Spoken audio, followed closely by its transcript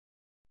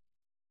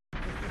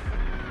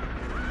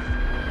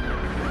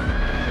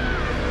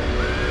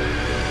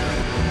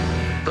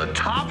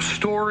top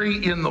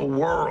story in the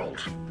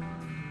world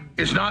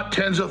is not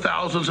tens of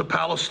thousands of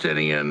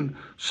Palestinian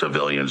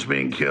civilians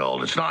being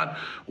killed. It's not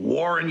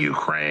war in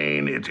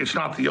Ukraine. It's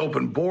not the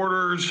open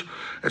borders.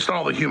 It's not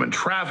all the human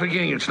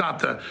trafficking. It's not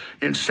the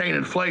insane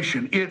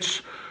inflation.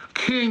 It's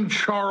King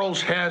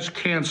Charles has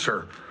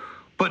cancer,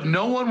 but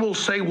no one will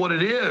say what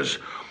it is.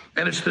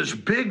 And it's this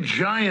big,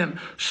 giant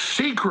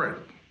secret.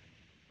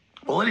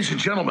 Well, ladies and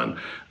gentlemen,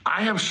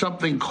 I have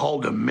something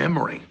called a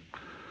memory.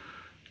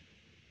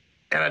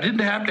 And I didn't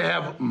have to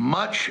have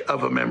much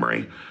of a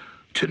memory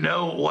to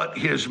know what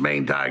his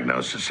main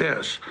diagnosis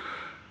is.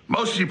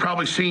 Most of you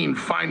probably seen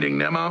Finding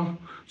Nemo.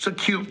 It's a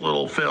cute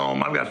little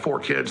film. I've got 4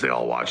 kids. They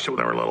all watched it when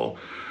they were little.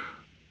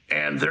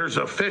 And there's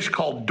a fish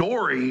called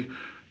Dory,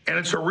 and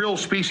it's a real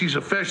species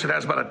of fish that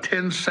has about a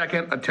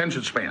 10-second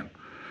attention span.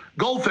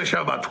 Goldfish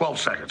have about 12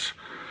 seconds.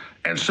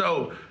 And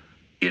so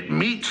it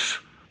meets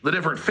the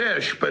different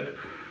fish, but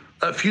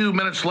a few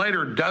minutes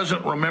later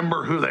doesn't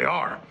remember who they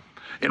are.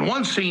 In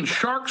one scene,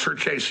 sharks are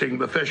chasing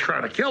the fish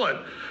trying to kill it,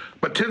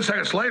 but 10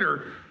 seconds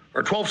later,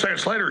 or 12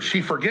 seconds later, she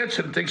forgets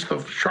it and thinks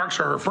the sharks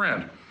are her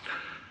friend.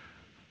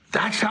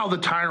 That's how the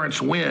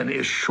tyrants win,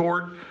 is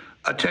short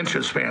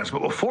attention spans.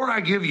 But before I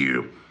give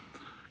you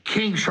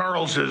King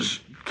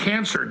Charles's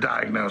cancer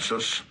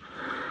diagnosis,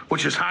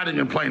 which is hiding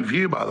in plain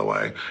view, by the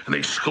way, and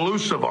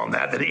exclusive on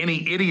that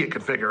any idiot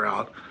could figure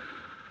out,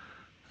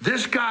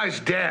 this guy's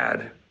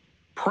dad,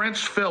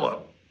 Prince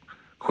Philip,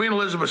 Queen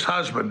Elizabeth's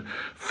husband,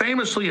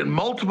 famously in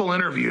multiple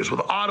interviews with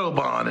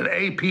Audubon and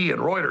AP and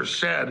Reuters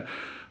said,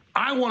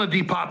 I want to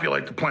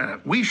depopulate the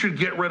planet. We should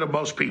get rid of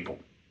most people.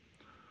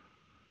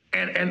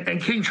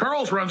 And King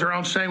Charles runs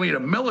around saying we need a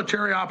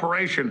military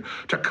operation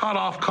to cut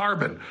off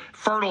carbon,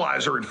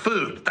 fertilizer, and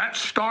food. That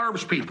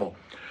starves people.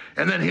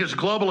 And then his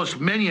globalist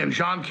minion,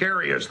 John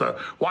Kerry, as the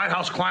White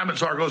House climate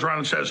czar, goes around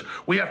and says,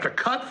 we have to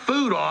cut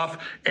food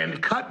off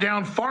and cut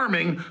down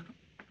farming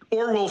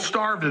or we'll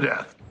starve to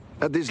death.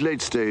 At this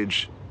late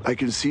stage, I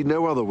can see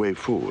no other way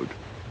forward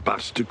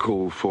but to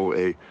call for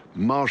a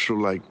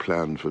Marshall-like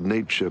plan for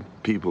nature,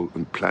 people,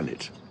 and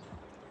planet.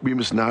 We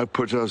must now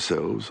put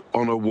ourselves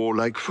on a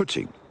warlike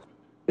footing.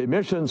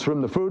 Emissions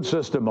from the food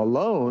system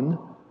alone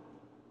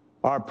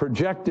are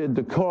projected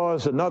to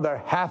cause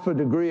another 0.5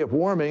 degree of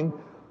warming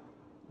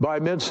by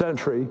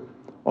mid-century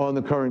on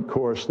the current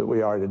course that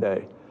we are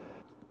today.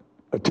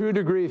 A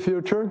 2-degree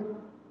future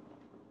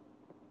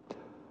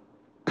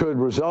could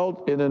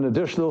result in an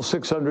additional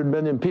 600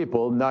 million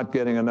people not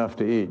getting enough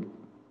to eat.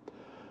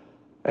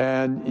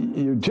 And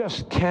you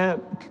just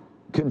can't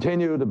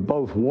continue to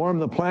both warm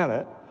the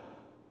planet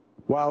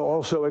while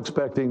also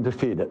expecting to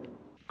feed it.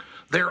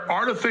 They're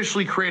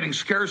artificially creating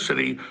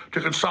scarcity to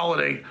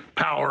consolidate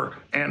power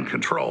and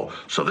control.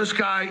 So this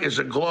guy is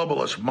a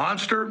globalist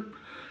monster.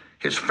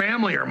 His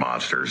family are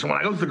monsters. And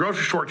when I go to the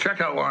grocery store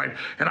checkout line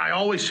and I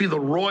always see the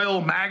royal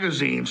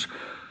magazines,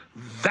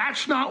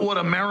 that's not what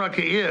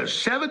America is.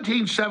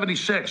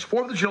 1776,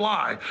 4th of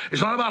July, is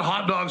not about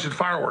hot dogs and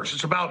fireworks.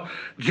 It's about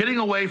getting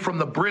away from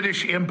the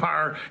British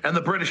Empire and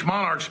the British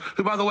monarchs,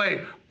 who, by the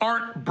way,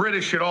 aren't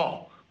British at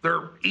all.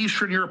 They're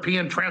Eastern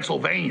European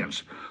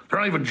Transylvanians. They're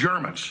not even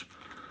Germans.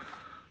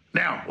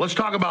 Now, let's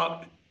talk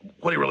about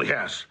what he really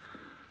has.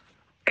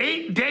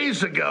 8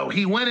 days ago,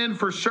 he went in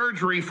for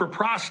surgery for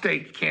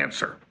prostate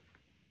cancer.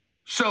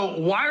 So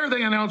why are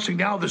they announcing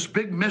now this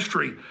big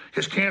mystery,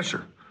 his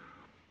cancer?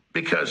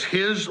 Because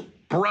his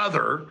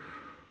brother,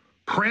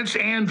 Prince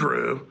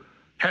Andrew,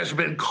 has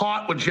been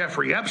caught with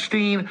Jeffrey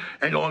Epstein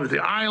and going to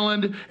the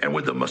island and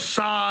with the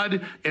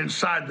Mossad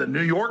inside the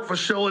New York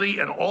facility,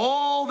 and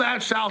all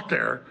that's out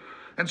there.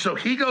 And so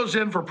he goes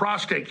in for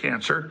prostate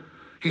cancer.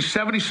 He's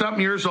 70-something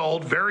years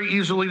old, very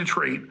easily to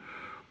treat.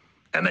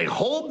 And they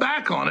hold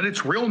back on it.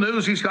 It's real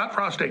news he's got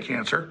prostate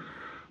cancer.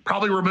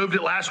 Probably removed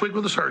it last week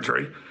with the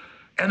surgery.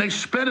 And they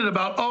spin it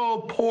about,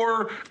 oh,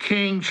 poor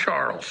King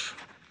Charles.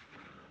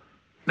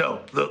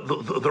 No,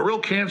 the real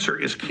cancer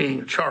is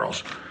King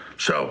Charles.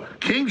 So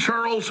King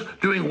Charles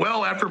doing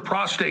well after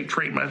prostate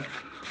treatment,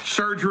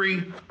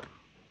 surgery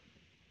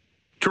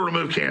to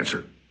remove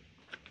cancer.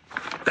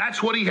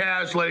 That's what he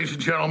has, ladies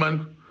and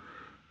gentlemen.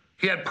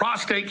 He had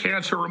prostate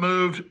cancer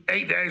removed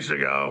 8 days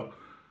ago,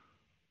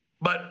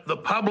 but the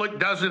public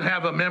doesn't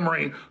have a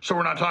memory, so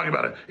we're not talking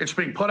about it. It's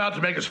being put out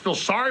to make us feel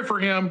sorry for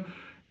him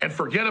and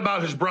forget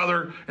about his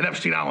brother in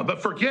Epstein Island.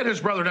 But forget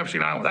his brother in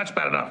Epstein Island. That's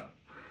bad enough.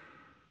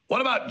 What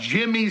about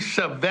Jimmy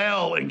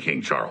Savile and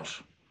King Charles?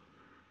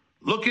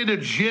 Look into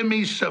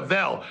Jimmy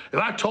Savile. If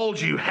I told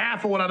you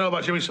half of what I know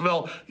about Jimmy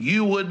Savile,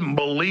 you wouldn't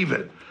believe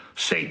it.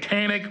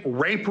 Satanic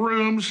rape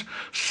rooms,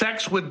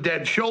 sex with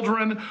dead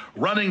children,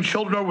 running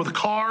children over with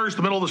cars in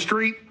the middle of the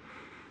street.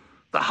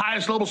 The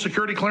highest level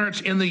security clearance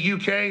in the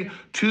UK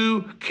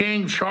to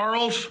King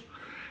Charles,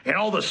 and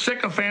all the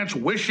sycophants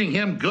wishing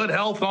him good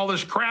health and all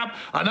this crap.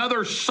 Another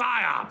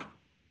psyop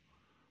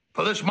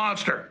for this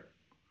monster.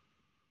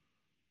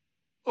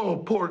 Oh,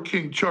 poor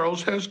King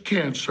Charles has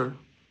cancer.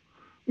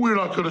 We're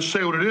not going to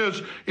say what it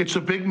is. It's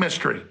a big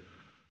mystery.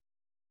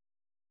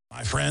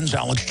 My friends,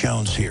 Alex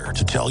Jones here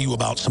to tell you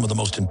about some of the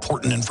most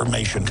important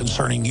information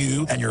concerning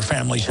you and your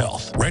family's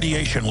health.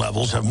 Radiation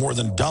levels have more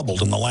than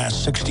doubled in the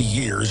last 60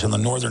 years in the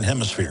Northern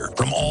Hemisphere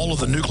from all of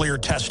the nuclear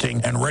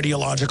testing and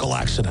radiological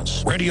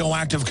accidents.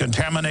 Radioactive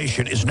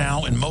contamination is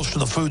now in most of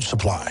the food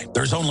supply.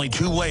 There's only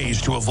 2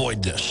 ways to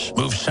avoid this.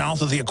 Move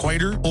south of the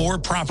equator or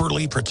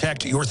properly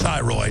protect your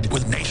thyroid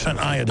with Nascent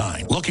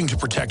Iodine. Looking to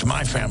protect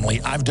my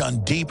family, I've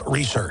done deep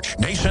research.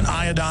 Nascent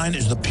Iodine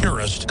is the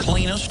purest,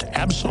 cleanest,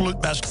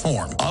 absolute best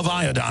form of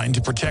iodine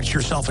to protect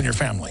yourself and your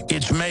family.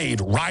 It's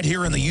made right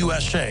here in the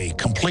USA,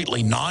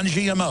 completely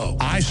non-GMO.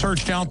 I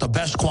searched out the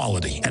best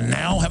quality and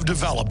now have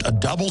developed a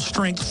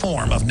double-strength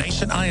form of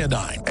Nascent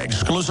Iodine,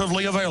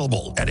 exclusively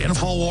available at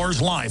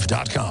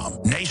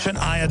InfoWarsLife.com. Nascent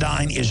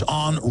Iodine is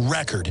on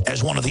record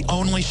as one of the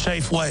only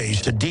safe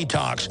ways to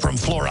detox from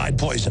fluoride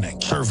poisoning.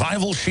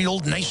 Survival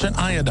Shield Nascent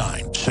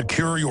Iodine.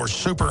 Secure your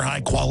super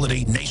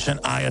high-quality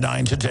Nascent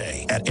Iodine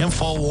today at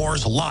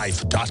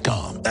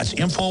InfoWarsLife.com. That's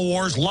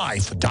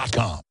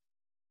InfoWarsLife.com.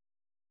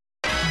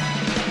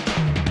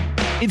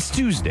 It's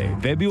Tuesday,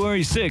 February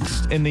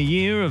 6th in the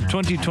year of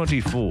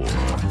 2024.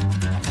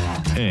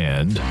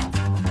 And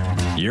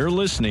you're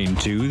listening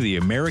to The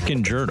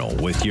American Journal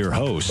with your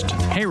host,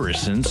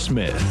 Harrison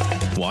Smith.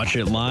 Watch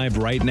it live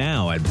right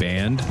now at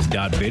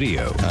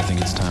band.video. I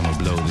think it's time to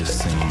blow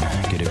this scene.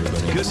 Get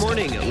everybody. Good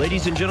morning,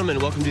 ladies and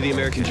gentlemen. Welcome to The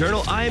American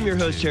Journal. I am your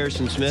host,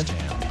 Harrison Smith.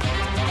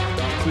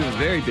 We have a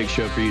very big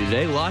show for you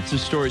today. Lots of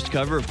stories to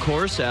cover, of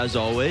course, as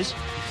always.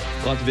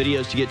 Lots of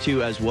videos to get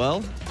to as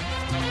well.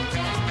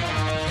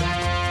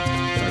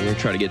 We're going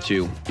to try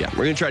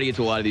to get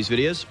to a lot of these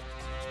videos.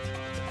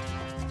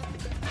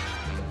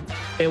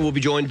 And we'll be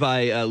joined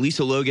by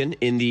Lisa Logan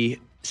in the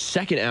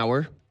second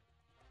hour.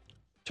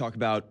 Talk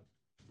about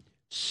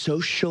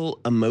social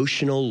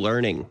emotional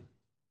learning.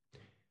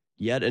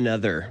 Yet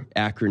another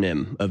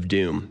acronym of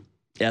doom.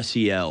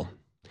 SEL.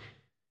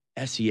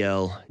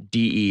 SEL,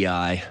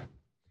 DEI.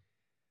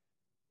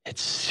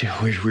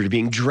 We're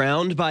being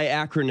drowned by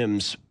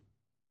acronyms.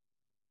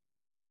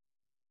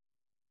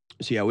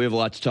 So yeah, we have a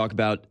lot to talk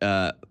about.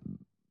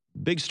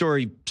 Big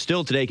story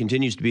still today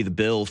continues to be the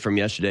bill from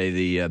yesterday,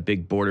 the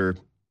big border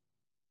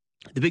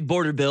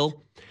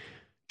bill,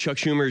 Chuck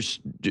Schumer's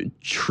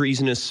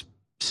treasonous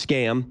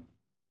scam,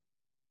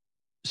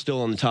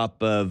 still on the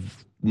top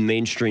of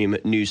mainstream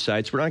news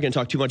sites. We're not going to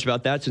talk too much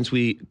about that since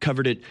we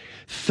covered it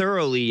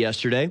thoroughly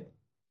yesterday,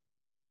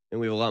 and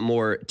we have a lot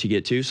more to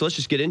get to. So let's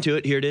just get into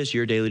it. Here it is,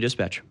 your Daily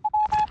Dispatch.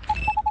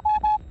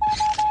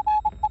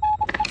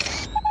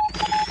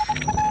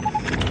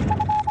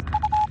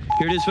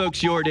 Here it is,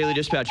 folks, your Daily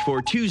Dispatch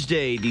for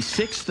Tuesday, the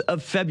 6th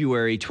of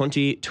February,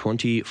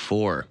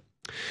 2024.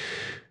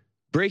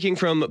 Breaking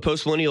from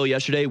Post-Millennial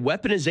yesterday,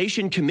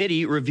 Weaponization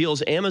Committee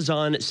reveals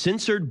Amazon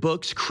censored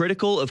books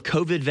critical of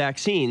COVID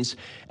vaccines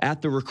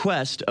at the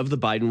request of the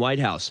Biden White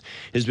House.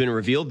 It has been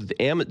revealed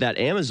that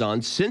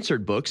Amazon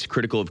censored books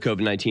critical of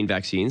COVID-19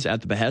 vaccines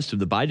at the behest of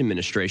the Biden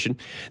administration.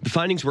 The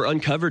findings were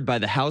uncovered by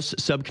the House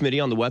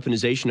Subcommittee on the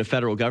Weaponization of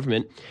Federal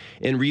Government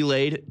and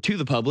relayed to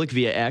the public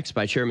via X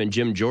by Chairman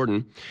Jim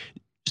Jordan,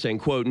 saying,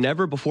 quote,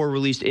 never before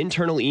released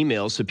internal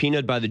emails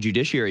subpoenaed by the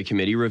Judiciary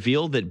Committee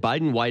revealed that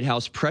Biden White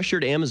House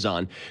pressured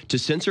Amazon to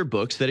censor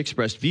books that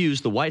expressed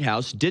views the White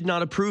House did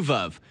not approve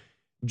of,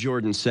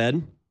 Jordan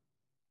said.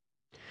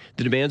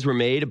 The demands were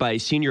made by a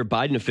senior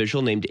Biden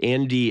official named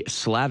Andy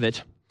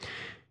Slavitt.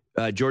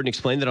 Jordan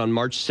explained that on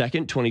March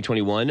 2nd,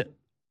 2021,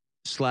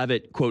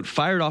 Slavitt, quote,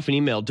 fired off an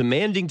email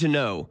demanding to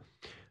know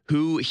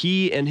who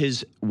he and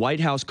his White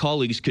House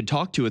colleagues could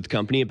talk to at the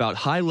company about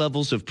high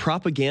levels of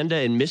propaganda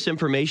and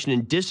misinformation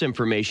and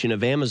disinformation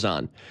of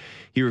Amazon.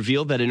 He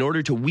revealed that in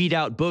order to weed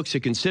out books it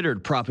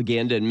considered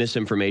propaganda and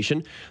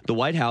misinformation, the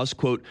White House,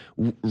 quote,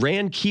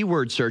 ran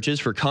keyword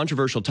searches for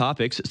controversial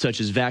topics such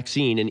as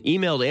vaccine and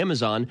emailed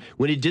Amazon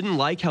when it didn't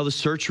like how the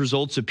search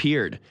results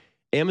appeared.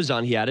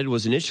 Amazon, he added,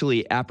 was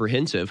initially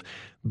apprehensive,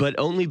 but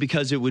only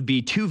because it would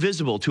be too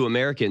visible to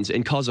Americans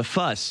and cause a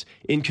fuss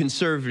in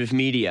conservative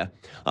media.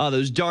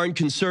 Those darn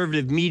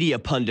conservative media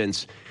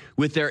pundits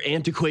with their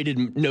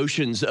antiquated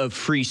notions of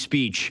free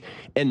speech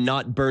and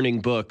not burning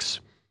books.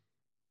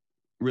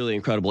 Really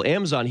incredible.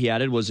 Amazon, he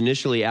added, was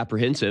initially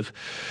apprehensive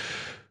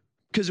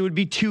because it would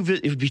be too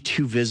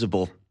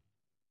visible.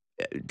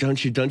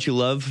 Don't you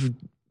love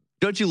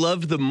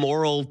the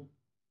moral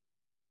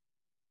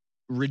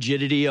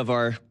rigidity of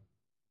our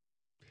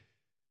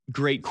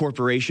great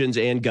corporations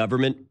and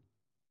government?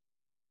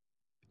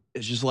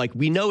 It's just like,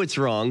 we know it's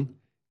wrong.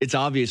 It's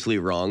obviously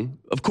wrong.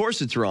 Of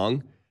course it's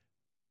wrong,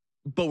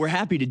 but we're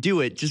happy to do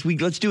it.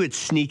 Let's do it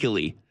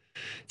sneakily.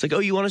 It's like, oh,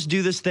 you want us to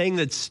do this thing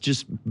that's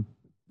just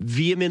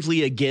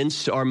vehemently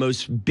against our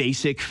most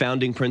basic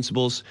founding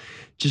principles,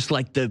 just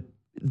like the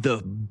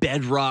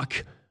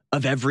bedrock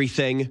of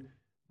everything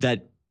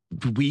that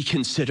we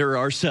consider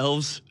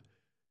ourselves: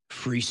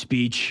 free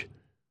speech,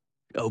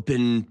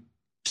 open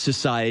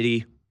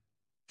society.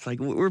 It's like,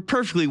 we're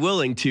perfectly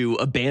willing to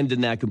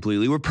abandon that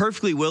completely. We're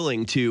perfectly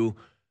willing to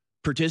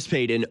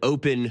participate in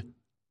open,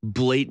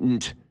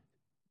 blatant,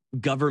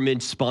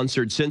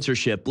 government-sponsored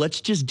censorship.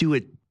 Let's just do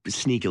it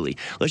sneakily.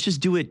 Let's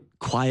just do it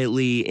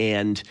quietly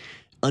and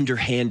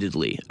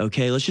underhandedly,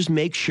 okay? Let's just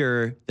make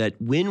sure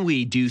that when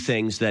we do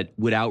things that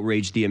would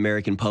outrage the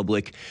American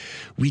public,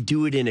 we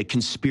do it in a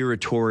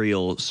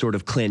conspiratorial, sort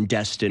of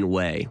clandestine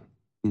way,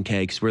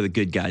 okay? Because we're the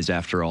good guys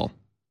after all.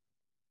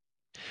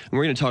 And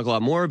we're going to talk a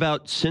lot more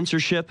about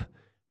censorship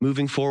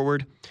moving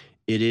forward.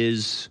 It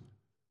is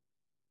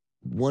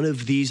one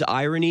of these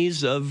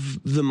ironies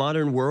of the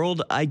modern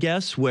world, I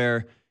guess,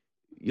 where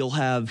you'll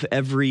have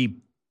every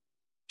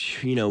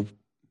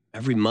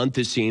month,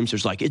 it seems,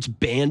 there's like, it's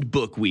banned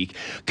book week.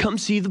 Come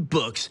see the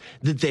books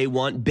that they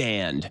want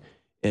banned.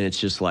 And it's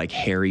just like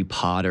Harry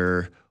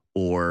Potter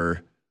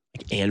or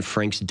like Anne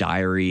Frank's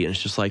diary. And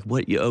it's just like,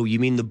 what? Oh, you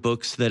mean the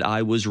books that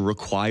I was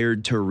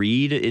required to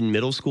read in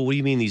middle school? What do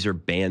you mean these are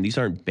banned? These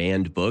aren't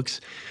banned books.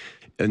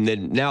 And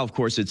then now, of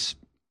course, it's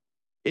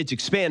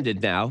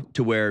expanded now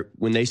to where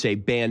when they say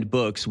banned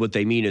books, what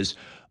they mean is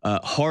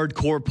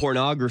hardcore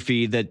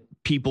pornography that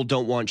people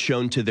don't want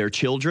shown to their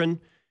children.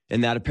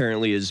 And that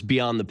apparently is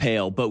beyond the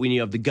pale. But when you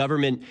have the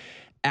government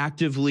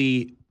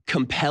actively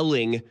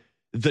compelling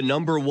the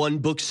number one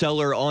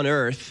bookseller on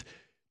earth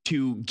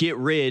to get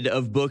rid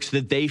of books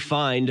that they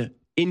find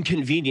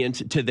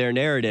inconvenient to their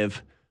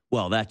narrative,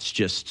 well, that's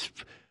just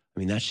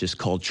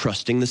called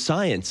trusting the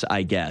science,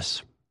 I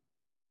guess.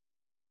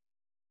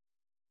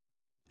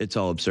 It's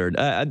all absurd.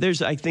 I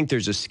think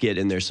there's a skit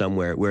in there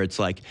somewhere where it's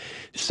like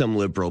some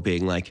liberal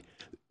being like,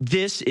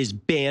 this is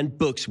banned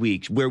books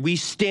week, where we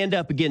stand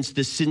up against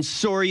the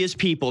censorious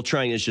people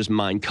trying. It's just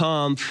Mein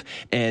Kampf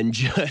and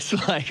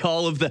just like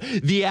all of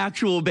the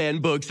actual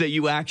banned books that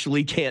you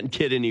actually can't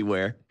get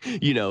anywhere.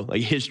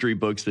 Like history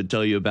books that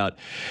tell you about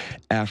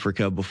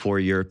Africa before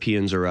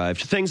Europeans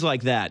arrived. Things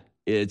like that.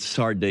 It's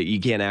hard you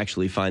can't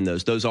actually find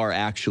those. Those are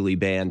actually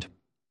banned.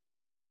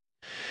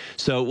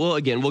 So, well,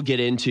 again, we'll get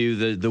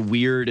into the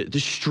weird, the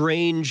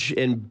strange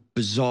and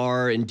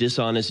bizarre and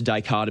dishonest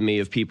dichotomy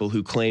of people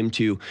who claim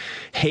to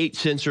hate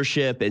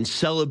censorship and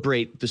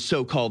celebrate the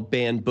so-called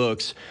banned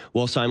books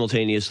while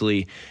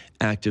simultaneously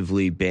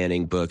actively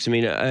banning books. I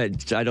mean, I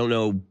don't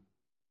know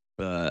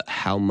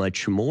how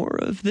much more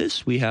of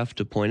this we have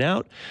to point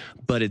out,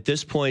 but at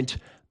this point,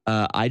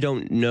 I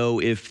don't know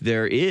if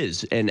there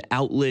is an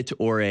outlet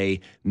or a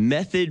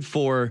method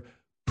for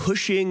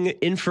pushing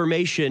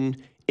information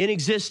in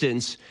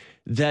existence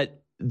that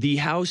the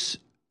House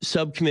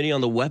Subcommittee on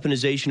the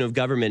Weaponization of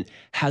Government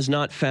has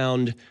not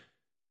found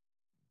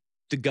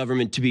the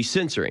government to be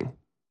censoring.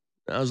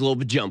 I was a little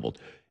bit jumbled.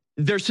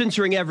 They're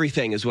censoring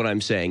everything is what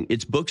I'm saying.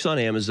 It's books on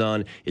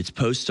Amazon, it's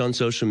posts on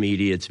social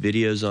media, it's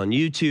videos on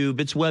YouTube,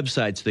 it's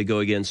websites that go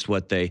against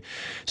what they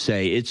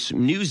say. It's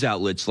news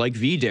outlets like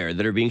VDare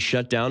that are being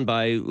shut down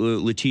by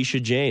Letitia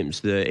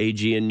James, the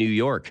AG in New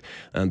York,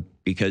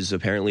 because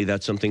apparently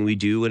that's something we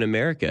do in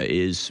America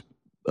is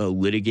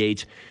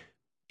litigate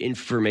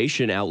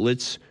information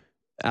outlets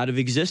out of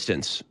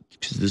existence,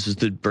 because this is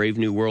the brave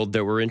new world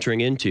that we're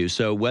entering into.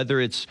 So whether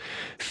it's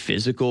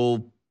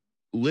physical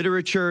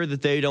literature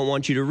that they don't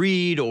want you to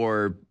read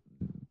or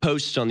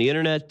posts on the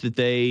internet that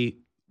they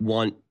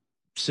want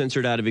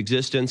censored out of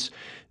existence,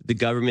 the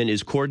government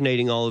is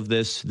coordinating all of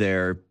this.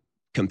 They're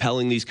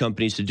compelling these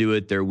companies to do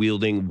it. They're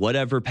wielding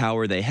whatever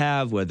power they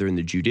have, whether in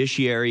the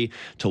judiciary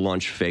to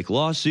launch fake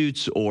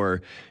lawsuits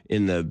or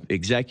in the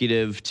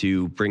executive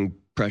to bring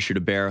pressure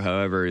to bear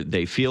however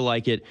they feel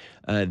like it.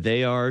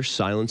 They are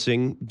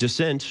silencing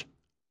dissent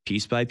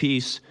piece by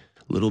piece,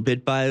 little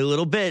bit by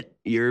little bit.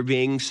 You're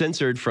being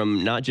censored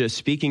from not just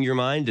speaking your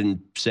mind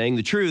and saying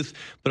the truth,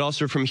 but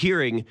also from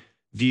hearing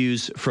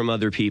views from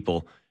other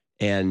people.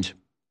 And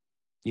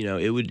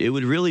it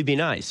would really be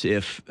nice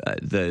if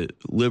the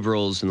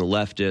liberals and the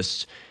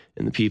leftists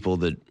and the people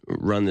that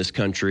run this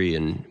country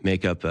and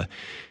make up a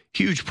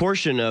huge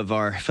portion of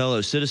our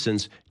fellow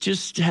citizens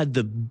just had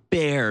the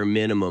bare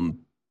minimum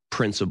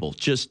principle,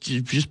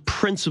 just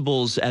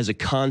principles as a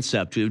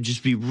concept. It would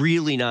just be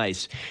really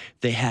nice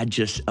if they had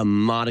just a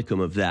modicum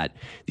of that.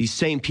 These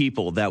same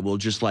people that will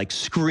just like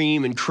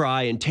scream and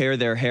cry and tear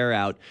their hair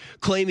out,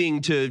 claiming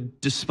to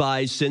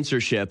despise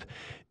censorship,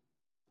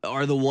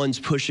 are the ones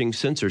pushing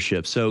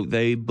censorship. So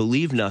they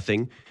believe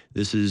nothing.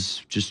 This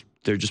is just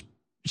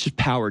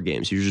power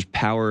games. You're just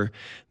power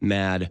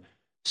mad,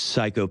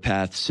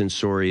 psychopath,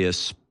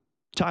 censorious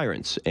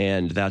tyrants.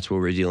 And that's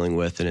what we're dealing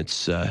with. And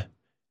it's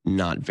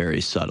not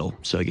very subtle.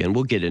 So again,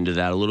 we'll get into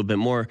that a little bit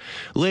more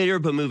later,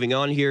 but moving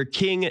on here.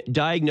 King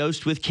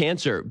diagnosed with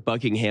cancer,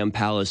 Buckingham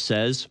Palace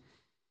says.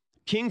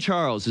 King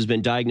Charles has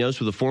been diagnosed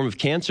with a form of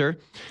cancer.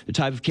 The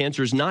type of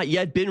cancer has not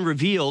yet been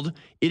revealed.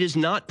 It is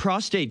not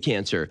prostate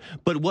cancer,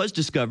 but was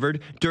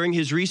discovered during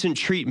his recent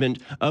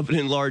treatment of an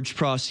enlarged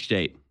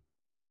prostate.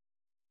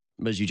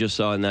 As you just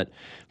saw in that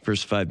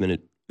first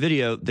 5-minute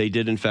video, they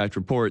did in fact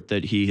report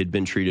that he had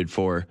been treated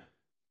for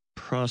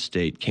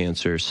prostate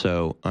cancer.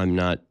 So I'm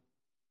not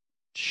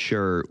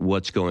sure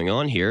what's going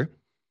on here.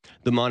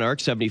 The monarch,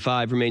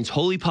 75, remains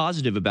wholly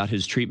positive about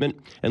his treatment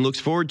and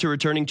looks forward to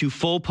returning to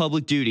full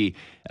public duty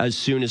as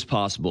soon as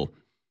possible.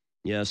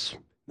 Yes,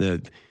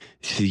 the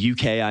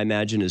UK, I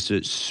imagine, is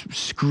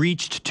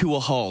screeched to a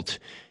halt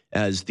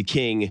as the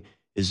king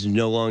is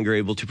no longer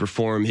able to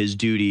perform his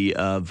duty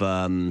of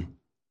the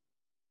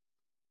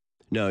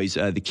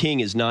king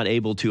is not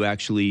able to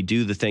actually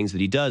do the things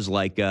that he does,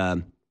 like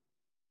there's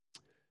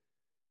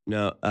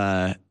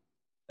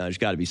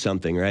got to be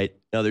something, right?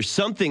 No, there's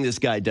something this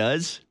guy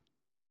does.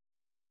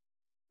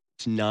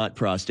 It's not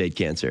prostate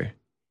cancer.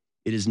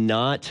 It is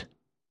not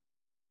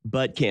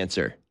butt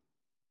cancer,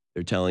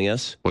 they're telling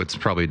us. Well, it's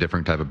probably a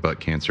different type of butt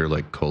cancer,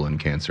 like colon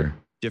cancer.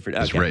 Different.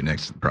 It's right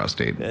next to the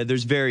prostate.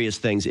 There's various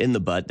things in the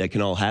butt that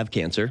can all have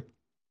cancer,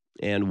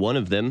 and one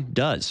of them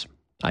does,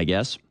 I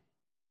guess.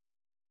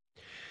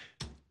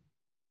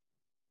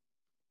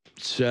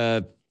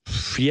 So,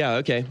 yeah,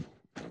 okay.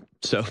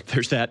 So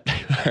there's that.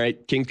 All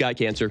right, King's got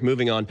cancer.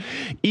 Moving on.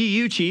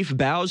 EU chief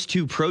bows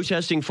to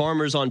protesting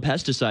farmers on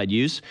pesticide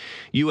use.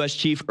 U.S.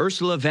 Chief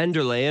Ursula von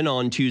der Leyen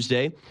on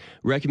Tuesday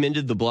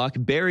recommended the bloc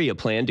bury a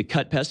plan to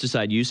cut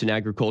pesticide use in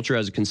agriculture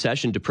as a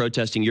concession to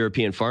protesting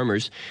European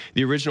farmers.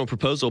 The original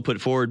proposal put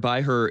forward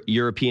by her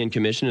European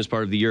Commission as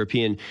part of the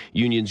European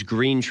Union's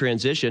green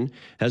transition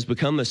has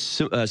become a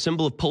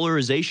symbol of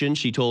polarization,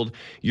 she told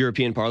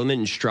European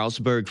Parliament in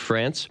Strasbourg,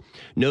 France,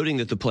 noting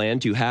that the plan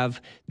to have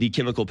the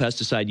chemical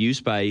pesticide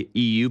use by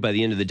EU by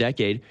the end of the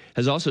decade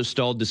has also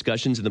stalled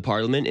discussions in the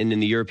Parliament and in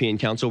the European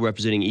Council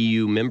representing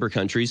EU member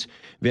countries.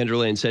 Von der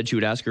Leyen said she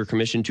would ask her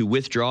Commission to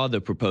withdraw the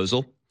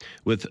proposal.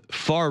 With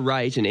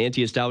far-right and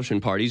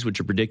anti-establishment parties,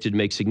 which are predicted to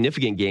make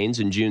significant gains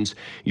in June's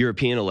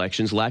European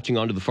elections, latching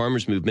onto the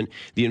farmers' movement,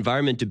 the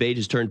environment debate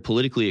has turned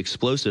politically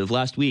explosive.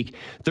 Last week,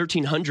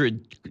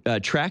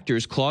 1,300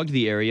 tractors clogged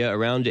the area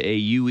around a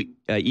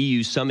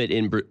EU summit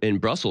in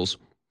Brussels,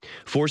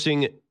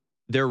 forcing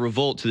their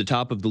revolt to the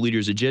top of the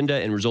leaders' agenda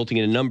and resulting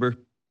in a number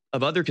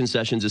of other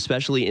concessions,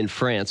 especially in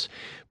France.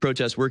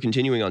 Protests were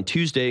continuing on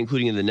Tuesday,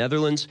 including in the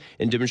Netherlands,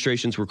 and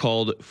demonstrations were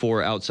called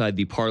for outside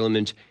the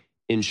parliament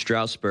in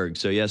Strasbourg.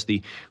 So yes,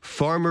 the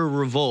farmer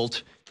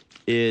revolt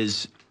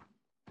is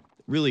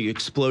really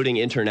exploding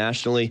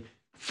internationally.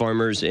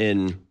 Farmers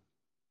in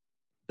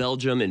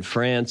Belgium, in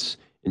France,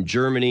 in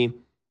Germany,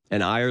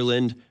 and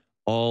Ireland,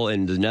 all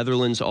in the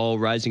Netherlands, all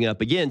rising up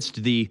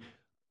against the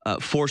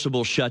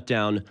forcible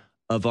shutdown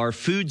of our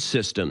food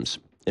systems.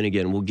 And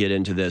again, we'll get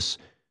into this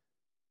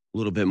a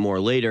little bit more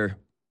later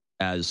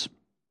as,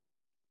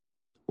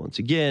 once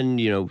again,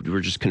 we're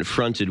just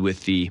confronted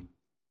with the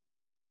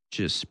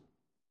just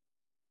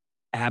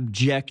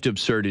abject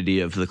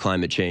absurdity of the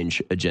climate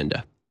change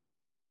agenda.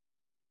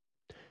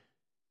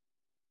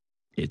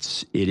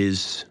 It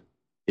is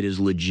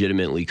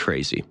legitimately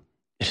crazy.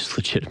 It is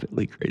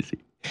legitimately crazy.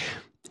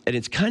 And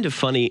it's kind of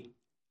funny.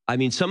 I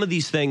mean, some of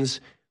these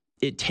things,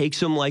 it takes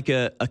them like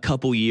a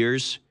couple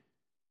years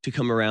to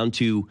come around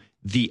to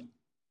the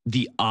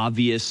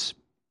obvious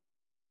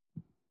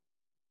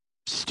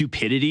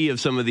stupidity of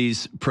some of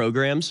these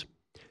programs.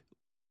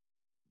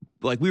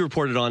 Like, we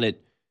reported on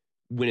it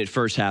when it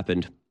first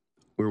happened.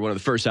 We were one of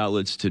the first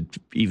outlets to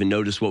even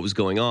notice what was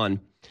going on.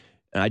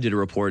 And I did a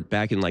report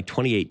back in like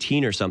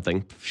 2018 or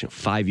something,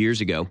 5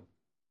 years ago.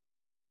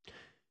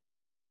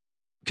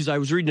 Because I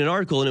was reading an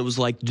article and it was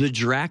like the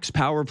Drax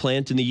power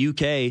plant in the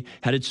UK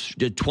had its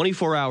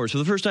 24 hours. For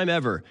the first time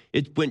ever,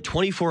 it went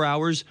 24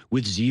 hours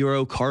with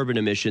zero carbon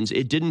emissions.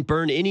 It didn't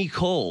burn any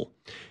coal.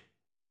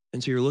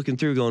 And so you're looking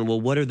through going,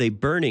 well, what are they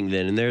burning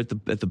then? And there at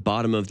the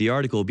bottom of the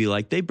article will be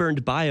like, they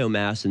burned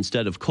biomass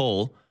instead of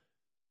coal.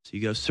 So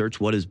you go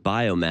search what is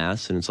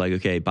biomass, and it's like,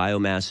 okay,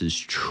 biomass is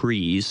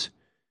trees.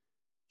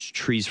 It's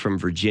trees from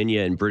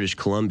Virginia and British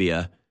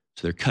Columbia.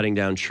 So they're cutting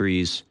down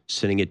trees,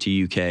 sending it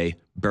to UK,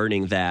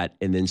 burning that,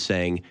 and then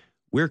saying,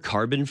 we're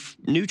carbon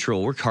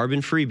neutral, we're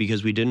carbon free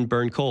because we didn't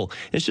burn coal.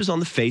 And it's just on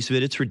the face of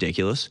it, it's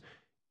ridiculous.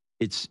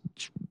 It's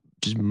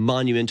just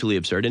monumentally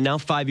absurd. And now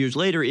 5 years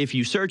later, if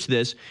you search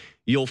this,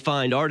 you'll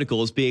find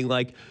articles being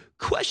like,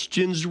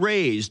 questions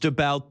raised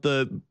about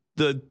the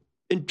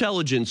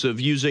intelligence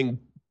of using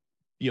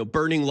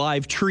burning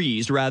live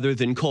trees rather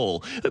than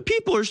coal.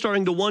 People are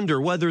starting to wonder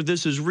whether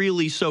this is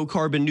really so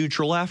carbon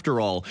neutral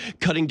after all,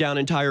 cutting down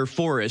entire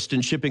forests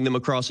and shipping them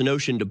across an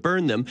ocean to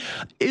burn them.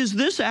 Is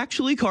this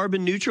actually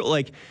carbon neutral?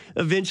 Like,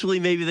 eventually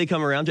maybe they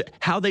come around to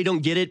how they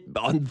don't get it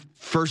on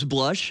first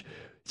blush.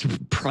 It's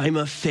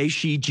prima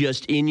facie,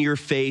 just in your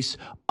face,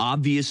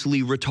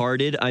 obviously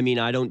retarded. I mean,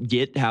 I don't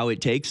get how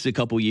it takes a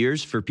couple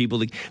years for people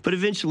to, but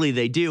eventually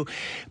they do.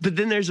 But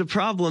then there's a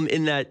problem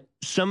in that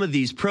some of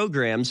these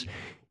programs,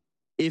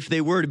 if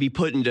they were to be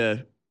put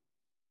into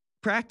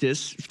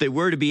practice, if they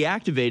were to be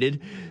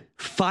activated,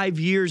 5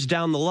 years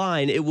down the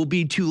line, it will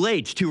be too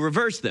late to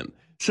reverse them.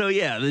 So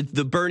yeah,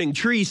 the burning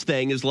trees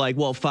thing is like,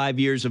 well, 5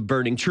 years of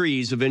burning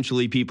trees,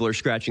 eventually people are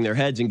scratching their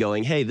heads and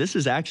going, hey, this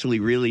is actually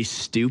really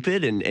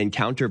stupid and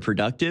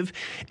counterproductive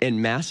and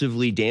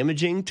massively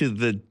damaging to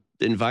the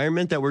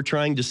environment that we're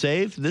trying to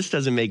save. This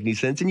doesn't make any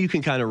sense. And you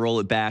can kind of roll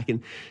it back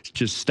and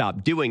just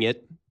stop doing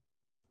it.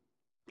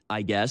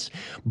 I guess.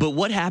 But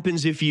what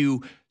happens if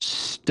you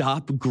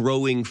stop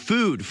growing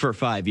food for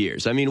 5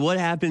 years? I mean, what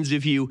happens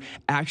if you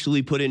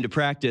actually put into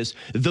practice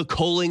the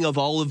culling of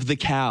all of the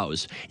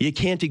cows? You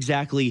can't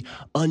exactly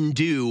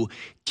undo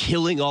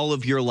killing all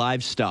of your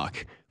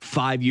livestock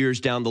 5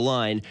 years down the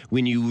line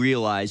when you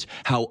realize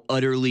how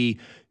utterly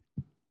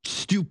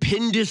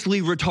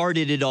stupendously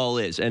retarded it all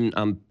is. And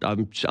I'm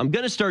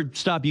going to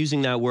stop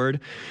using that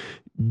word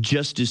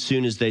just as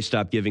soon as they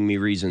stop giving me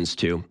reasons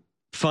to.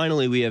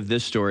 Finally, we have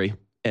this story,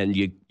 and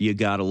you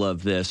gotta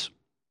love this.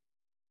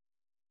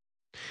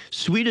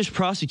 Swedish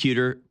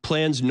prosecutor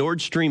plans Nord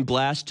Stream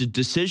blast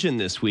decision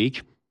this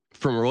week,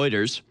 from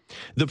Reuters.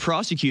 The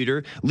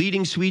prosecutor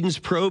leading Sweden's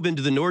probe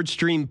into the Nord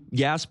Stream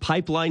gas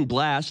pipeline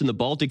blast in the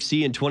Baltic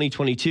Sea in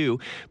 2022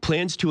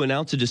 plans to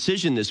announce a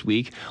decision this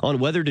week on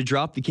whether to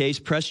drop the case,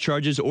 press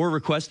charges, or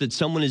request that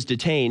someone is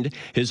detained,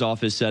 his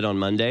office said on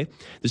Monday.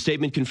 The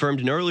statement confirmed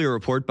an earlier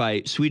report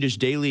by Swedish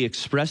Daily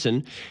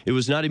Expressen. It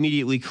was not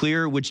immediately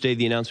clear which day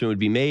the announcement would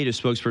be made, a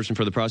spokesperson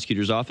for the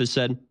prosecutor's office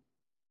said.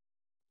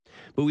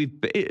 But we've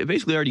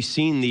basically already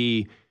seen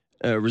the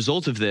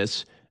result of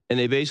this. And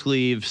they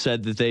basically have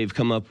said that they've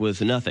come up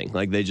with nothing.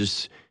 Like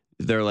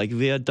they're like,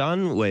 we are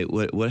done. Wait,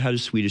 what? How do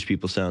Swedish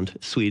people sound?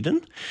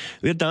 Sweden?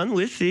 We are done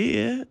with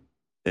the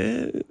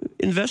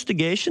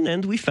investigation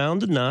and we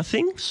found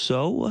nothing.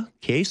 So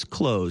case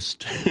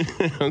closed.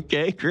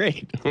 Okay,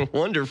 great.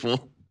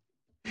 Wonderful.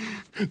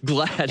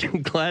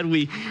 Glad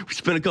we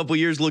spent a couple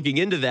years looking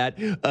into that.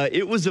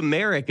 It was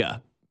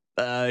America.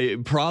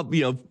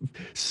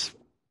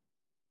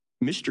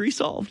 Mystery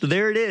solved.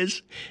 There it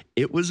is.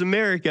 It was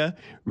America.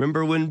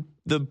 Remember when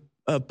the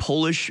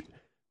Polish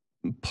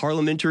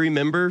parliamentary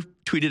member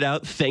tweeted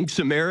out, "Thanks,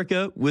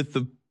 America," with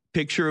the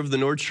picture of the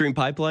Nord Stream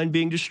pipeline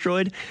being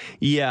destroyed?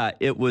 Yeah,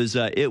 it was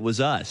us. It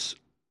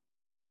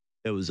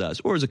was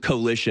us. Or as a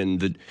coalition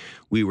that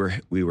we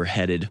were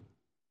heading.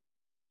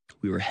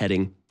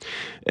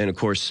 And of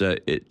course,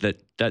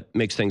 that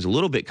makes things a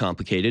little bit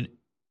complicated.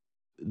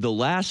 The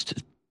last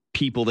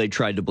people they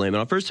tried to blame it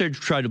on, first they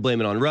tried to blame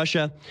it on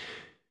Russia.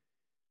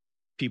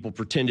 People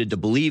pretended to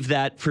believe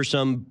that for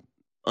some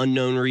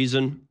unknown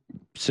reason,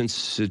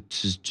 since it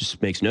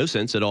just makes no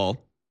sense at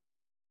all.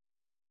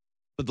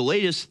 But the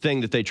latest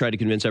thing that they tried to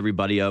convince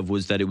everybody of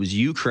was that it was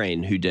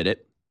Ukraine who did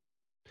it,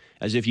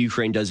 as if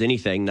Ukraine does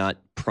anything not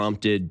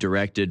prompted,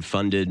 directed,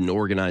 funded, and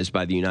organized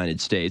by the United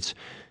States.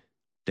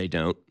 They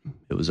don't.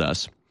 It was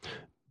us.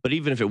 But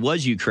even if it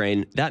was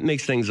Ukraine, that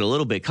makes things a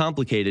little bit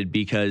complicated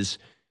because,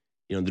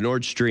 the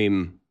Nord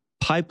Stream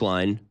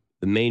pipeline,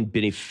 the main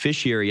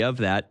beneficiary of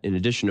that, in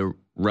addition to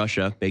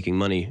Russia making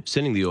money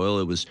sending the oil,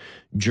 it was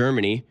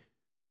Germany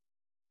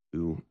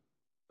who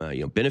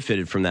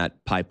benefited from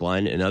that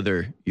pipeline and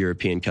other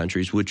European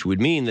countries, which would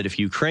mean that if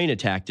Ukraine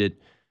attacked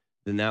it,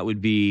 then that would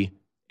be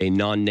a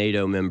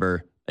non-NATO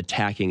member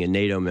attacking a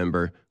NATO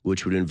member,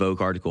 which would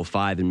invoke Article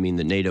 5 and mean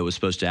that NATO was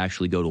supposed to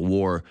actually go to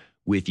war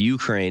with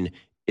Ukraine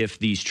if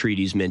these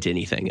treaties meant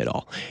anything at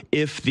all.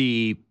 If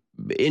the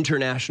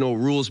international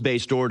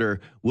rules-based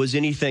order was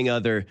anything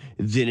other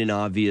than an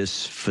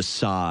obvious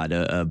facade,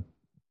 a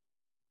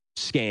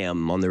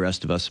scam on the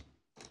rest of us.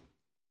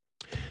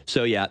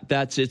 So yeah,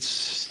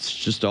 it's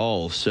just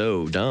all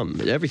so dumb.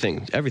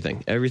 Everything.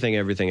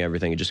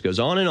 It just goes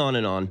on and on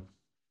and on.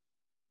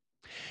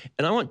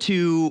 And I want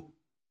to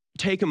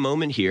take a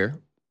moment here.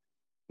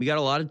 We got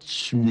a lot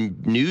of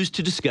news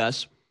to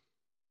discuss.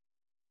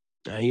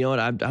 You know what?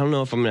 I don't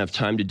know if I'm going to have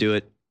time to do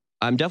it.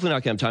 I'm definitely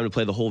not going to have time to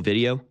play the whole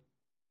video.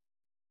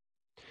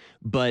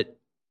 But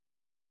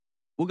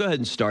we'll go ahead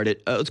and start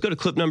it. Let's go to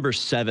clip number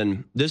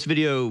 7. This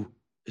video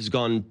has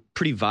gone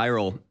pretty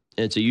viral,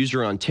 and it's a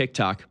user on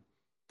TikTok.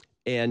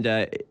 And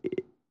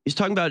he's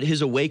talking about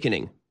his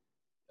awakening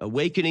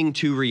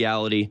to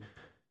reality,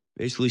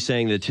 basically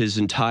saying that his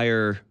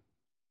entire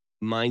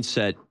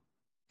mindset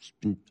has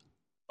been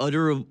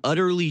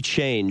utterly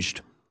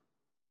changed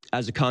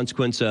as a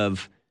consequence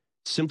of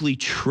simply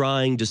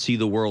trying to see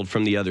the world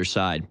from the other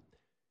side.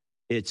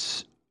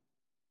 It's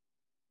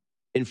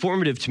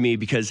informative to me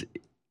because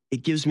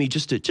it gives me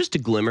just a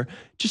glimmer,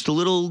 just a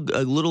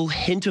little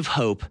hint of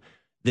hope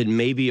that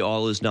maybe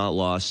all is not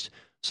lost.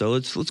 So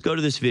let's go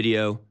to this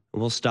video and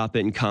we'll stop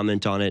it and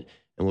comment on it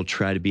and we'll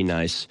try to be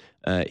nice.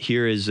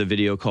 Here is a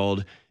video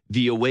called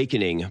 "The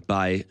Awakening"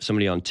 by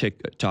somebody on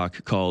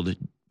TikTok called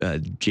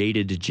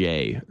Jaded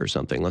J or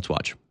something. Let's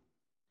watch.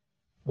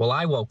 Well,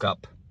 I woke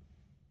up,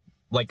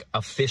 like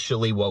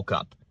officially woke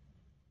up.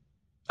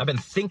 I've been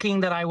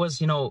thinking that I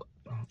was,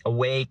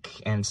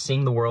 awake and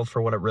seeing the world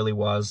for what it really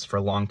was for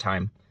a long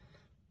time.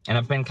 And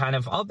I've been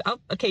I'll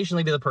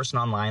occasionally be the person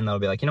online that'll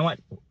be like, you know what?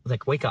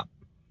 Like, wake up.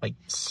 Like,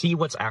 see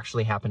what's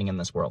actually happening in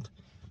this world.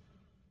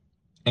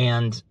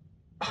 And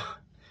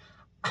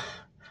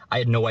I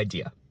had no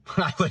idea.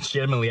 I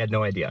legitimately had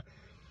no idea.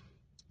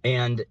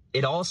 And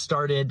it all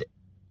started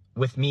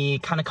with me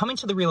kind of coming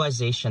to the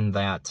realization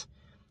that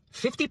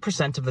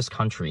 50% of this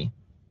country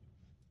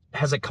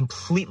has a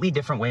completely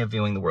different way of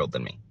viewing the world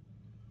than me.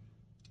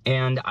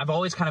 And I've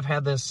always kind of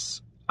had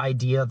this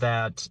idea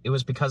that it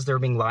was because they were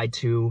being lied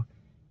to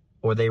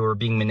or they were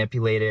being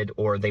manipulated,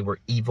 or they were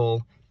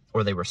evil,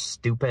 or they were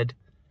stupid.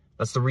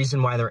 That's the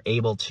reason why they're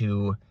able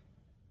to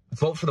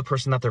vote for the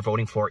person that they're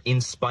voting for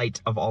in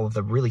spite of all of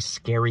the really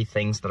scary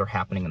things that are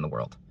happening in the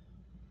world.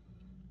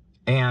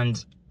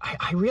 And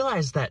I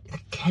realize that it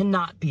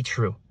cannot be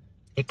true.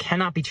 It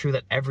cannot be true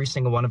that every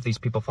single one of these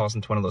people falls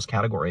into one of those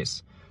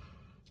categories.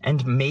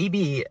 And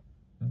maybe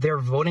they're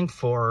voting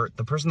for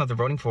the person that they're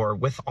voting for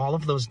with all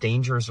of those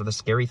dangers or the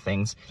scary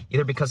things,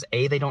 either because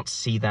A, they don't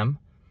see them,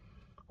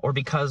 or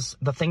because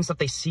the things that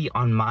they see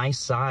on my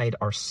side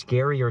are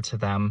scarier to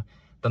them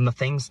than the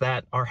things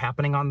that are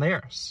happening on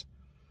theirs.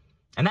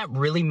 And that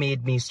really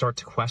made me start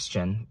to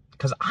question,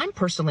 because I'm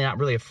personally not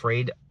really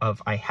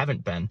I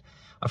haven't been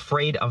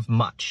afraid of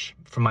much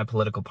from my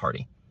political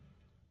party.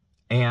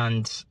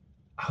 And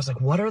I was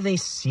like, what are they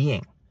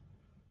seeing?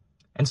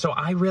 And so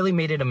I really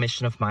made it a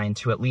mission of mine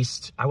to at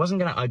least, I wasn't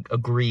going to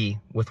agree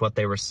with what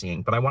they were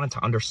seeing, but I wanted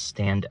to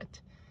understand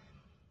it.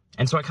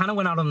 And so I kind of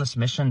went out on this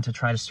mission to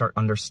try to start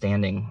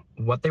understanding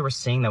what they were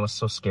seeing that was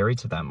so scary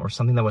to them, or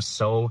something that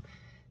was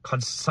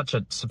caused such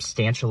a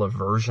substantial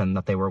aversion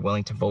that they were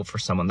willing to vote for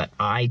someone that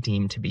I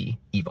deemed to be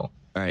evil.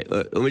 All right,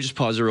 let me just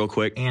pause it real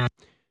quick. And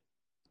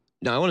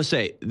now I want to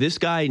say, this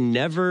guy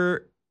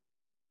never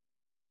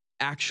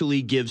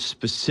actually gives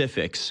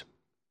specifics.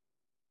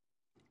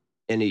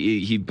 And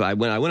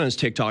when I went on his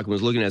TikTok and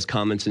was looking at his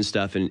comments and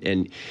stuff,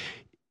 and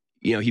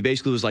you know, he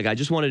basically was like, I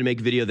just wanted to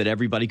make a video that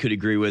everybody could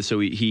agree with. So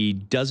he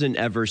doesn't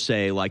ever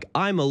say, like,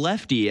 I'm a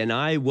lefty and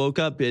I woke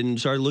up and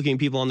started looking at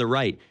people on the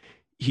right.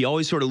 He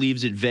always sort of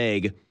leaves it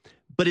vague.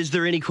 But is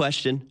there any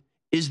question?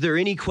 Is there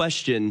any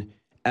question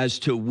as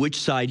to which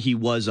side he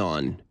was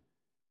on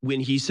when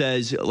he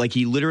says, like,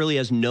 he literally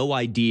has no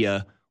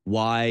idea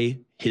why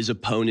his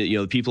opponent, you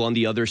know, the people on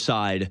the other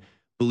side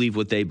believe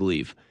what they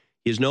believe?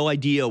 He has no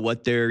idea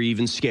what they're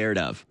even scared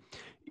of.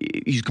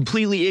 He's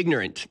completely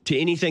ignorant to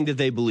anything that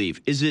they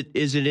believe. Is it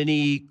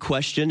any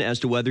question as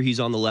to whether he's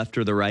on the left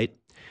or the right?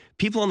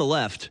 People on the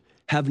left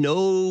have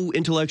no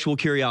intellectual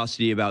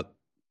curiosity about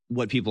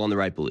what people on the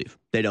right believe.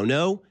 They don't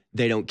know.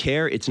 They don't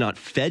care. It's not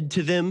fed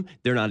to them.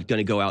 They're not going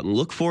to go out and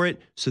look for it.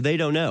 So they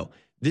don't know.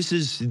 This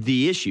is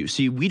the issue.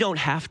 See, we don't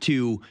have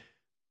to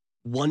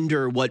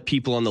wonder what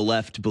people on the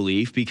left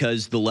believe,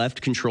 because the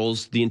left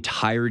controls the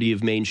entirety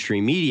of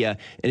mainstream media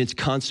and it's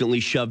constantly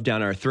shoved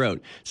down our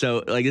throat.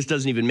 So, like, this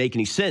doesn't even make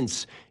any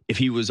sense if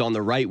he was on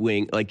the right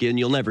wing. Like, and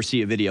you'll never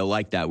see a video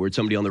like that where it's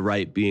somebody on the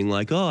right being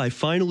like, oh, I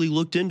finally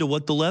looked into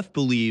what the left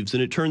believes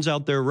and it turns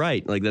out they're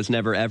right. Like, that's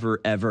never, ever,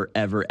 ever,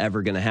 ever,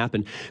 ever going to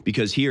happen,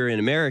 because here in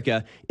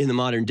America, in the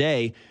modern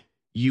day,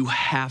 you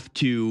have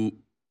to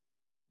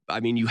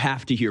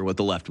hear what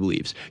the left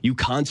believes. You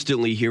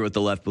constantly hear what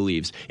the left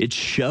believes. It's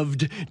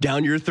shoved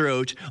down your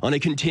throat on a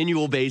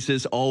continual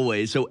basis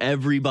always, so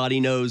everybody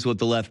knows what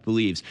the left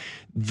believes.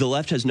 The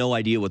left has no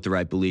idea what the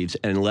right believes,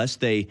 and unless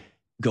they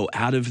go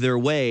out of their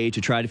way to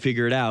try to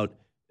figure it out,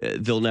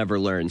 they'll never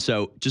learn.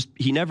 So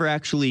he never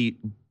actually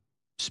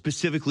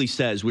specifically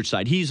says which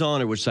side he's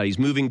on or which side he's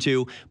moving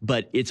to,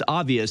 but it's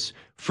obvious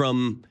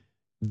from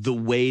the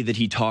way that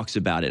he talks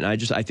about it.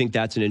 And I think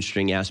that's an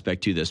interesting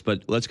aspect to this.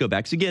 But let's go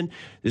back. So again,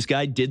 this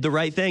guy did the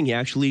right thing. He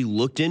actually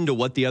looked into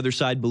what the other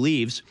side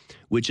believes,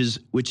 which is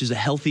a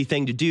healthy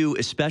thing to do,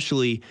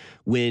 especially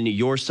when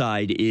your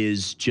side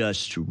is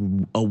just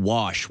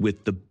awash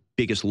with the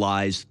biggest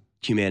lies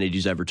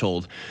humanity's ever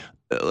told.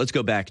 Let's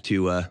go back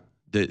to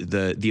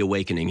the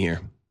awakening here.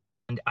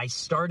 And I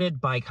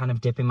started by kind of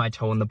dipping my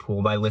toe in the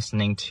pool by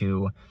listening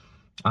to,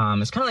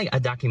 it's kind of like a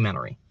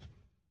documentary.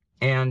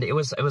 And it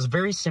was a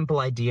very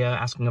simple idea,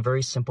 asking a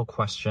very simple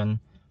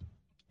question,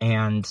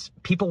 and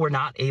people were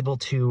not able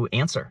to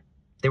answer.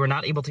 They were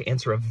not able to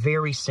answer a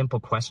very simple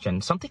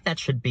question, something that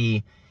should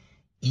be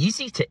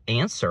easy to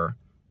answer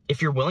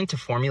if you're willing to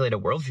formulate a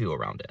worldview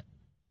around it.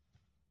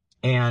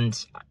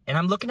 And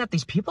I'm looking at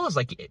these people as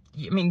like,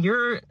 I mean,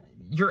 you're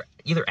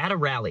either at a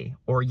rally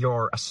or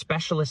you're a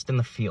specialist in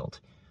the field.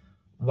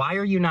 Why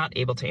are you not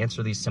able to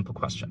answer these simple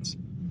questions?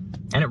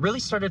 And it really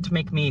started to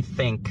make me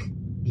think,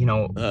 you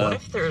know, what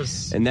if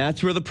there's... And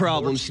that's where the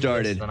problem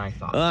started. Than I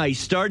thought. He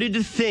started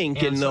to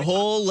think, and the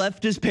whole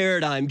leftist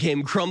paradigm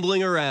came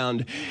crumbling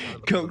around,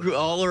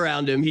 all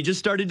around him. He just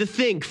started to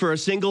think for a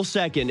single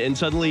second, and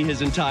suddenly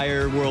his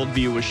entire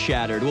worldview was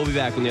shattered. We'll be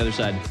back on the other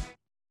side.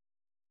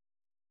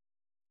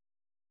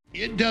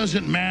 It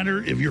doesn't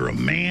matter if you're a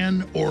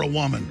man or a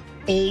woman,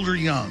 old or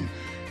young.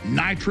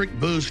 Nitric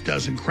Boost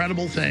does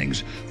incredible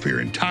things for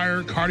your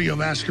entire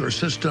cardiovascular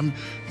system,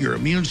 your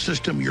immune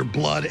system, your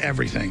blood,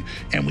 everything.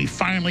 And we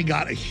finally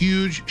got a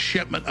huge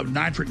shipment of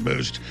Nitric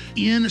Boost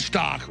in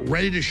stock,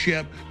 ready to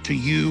ship to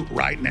you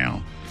right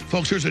now.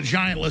 Folks, there's a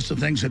giant list of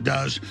things it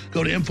does.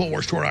 Go to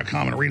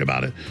InfoWarsStore.com and read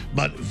about it.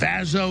 But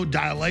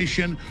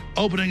vasodilation,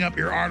 opening up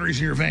your arteries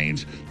and your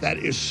veins, that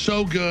is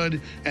so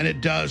good, and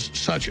it does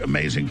such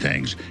amazing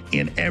things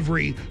in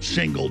every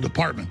single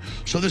department.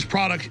 So this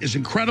product is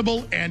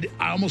incredible, and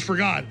I almost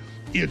forgot,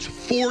 it's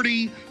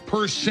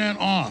 40%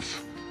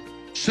 off.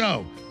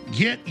 So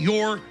Get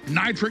your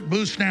Nitric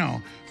Boost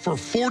now for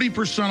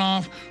 40%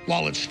 off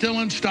while it's still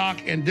in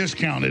stock and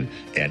discounted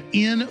at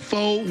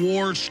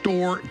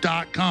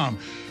InfoWarsStore.com.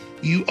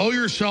 You owe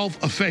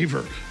yourself a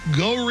favor.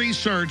 Go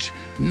research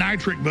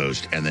Nitric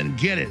Boost and then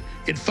get it.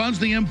 It funds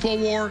the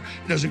InfoWar.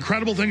 It does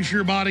incredible things for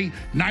your body.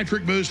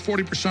 Nitric Boost,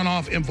 40%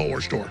 off,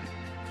 InfoWars Store.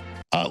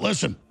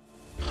 Listen,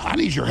 I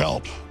need your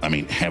help. I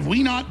mean, have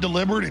we not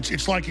delivered?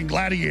 It's like in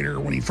Gladiator,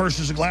 when he first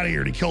is a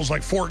gladiator, he kills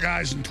like 4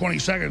 guys in 20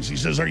 seconds. He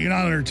says, are you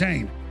not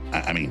entertained?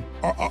 I mean,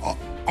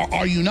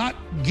 are you not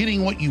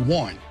getting what you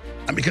want?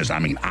 Because, I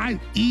mean, I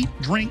eat,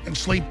 drink, and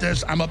sleep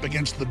this. I'm up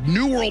against the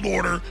New World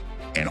Order.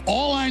 And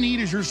all I need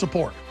is your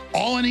support.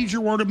 All I need is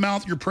your word of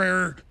mouth, your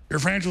prayer, your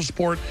financial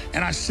support,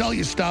 and I sell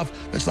you stuff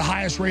that's the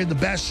highest rated, the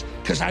best,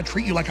 because I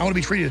treat you like I want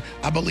to be treated.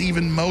 I believe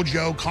in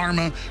mojo,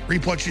 karma,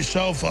 reap what you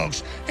sow,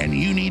 folks, and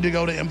you need to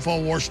go to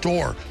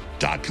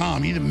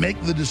InfoWarsStore.com. You need to make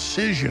the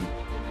decision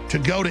to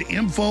go to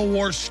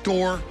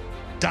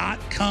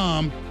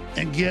InfoWarsStore.com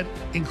and get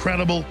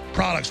incredible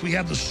products. We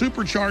have the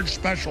Supercharged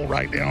Special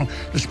right now,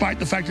 despite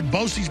the fact that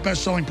both these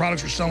best-selling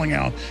products are selling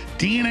out.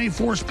 DNA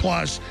Force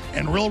Plus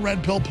and Real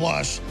Red Pill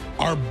Plus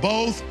are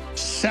both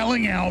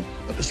selling out,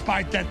 but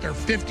despite that, they're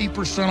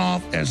 50%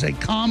 off as a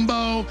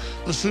combo.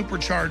 The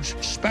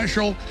Supercharged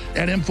Special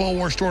at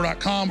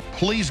InfoWarsStore.com.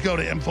 Please go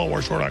to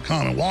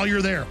InfoWarsStore.com, and while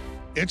you're there,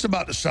 it's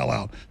about to sell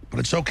out, but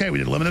it's okay. We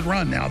did a limited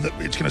run. Now that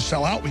it's going to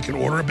sell out, we can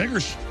order a bigger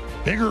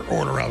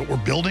order of it. We're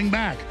building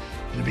back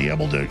to be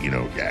able to,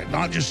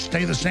 not just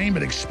stay the same,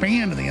 but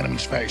expand in the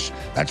enemy's face.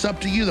 That's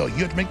up to you, though. You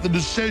have to make the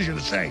decision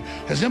to say,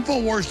 has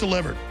InfoWars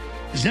delivered?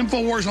 Is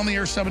InfoWars on the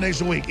air 7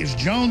 days a week? Is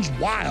Jones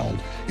wild?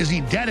 Is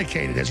he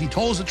dedicated? Has he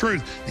told us the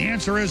truth? The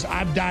answer is,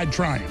 I've died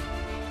trying.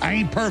 I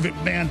ain't perfect,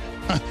 man.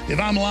 If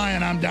I'm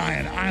lying, I'm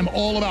dying. I'm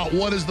all about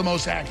what is the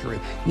most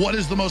accurate, what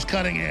is the most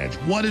cutting edge,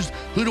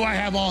 who do I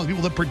have on,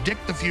 people that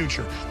predict the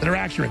future, that are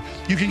accurate.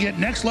 You can get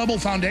next level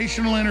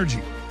foundational energy.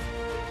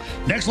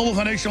 Next level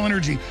foundational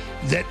energy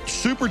that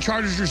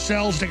supercharges your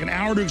cells. Take an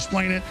hour to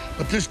explain it,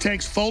 but this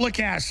takes folic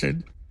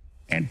acid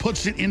and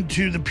puts it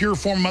into the pure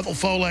form of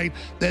methylfolate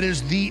that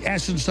is the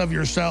essence of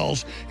your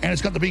cells, and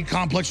it's got the B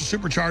complex to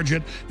supercharge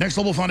it. Next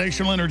level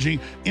foundational energy,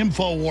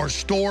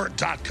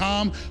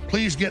 InfoWarsStore.com.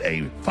 Please get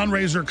a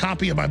fundraiser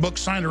copy of my book,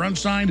 signed or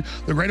unsigned,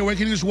 The Great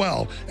Awakening, as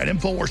well at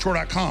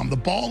InfoWarsStore.com. The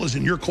ball is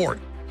in your court.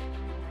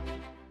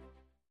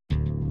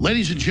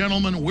 Ladies and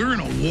gentlemen, we're in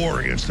a war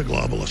against the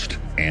globalist,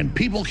 and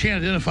people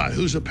can't identify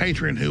who's a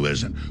patriot and who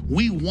isn't.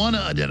 We want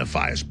to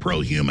identify as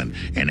pro-human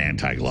and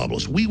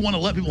anti-globalist. We want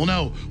to let people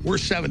know we're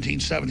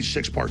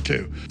 1776 Part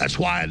 2. That's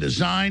why I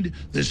designed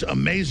this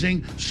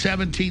amazing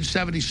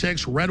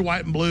 1776 red,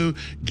 white, and blue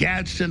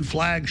Gadsden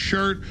flag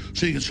shirt,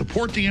 so you can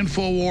support the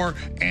InfoWar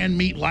and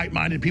meet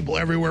like-minded people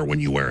everywhere when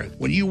you wear it.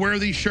 When you wear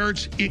these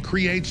shirts, it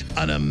creates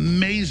an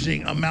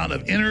amazing amount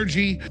of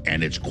energy,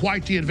 and it's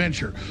quite the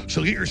adventure.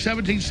 So get your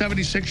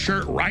 1776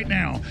 shirt right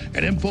now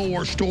at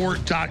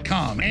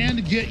InfoWarsStore.com,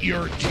 and get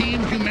your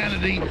Team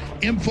Humanity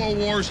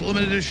InfoWars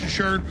limited edition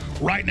shirt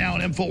right now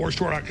at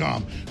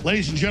InfoWarsStore.com.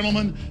 Ladies and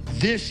gentlemen,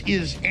 this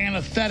is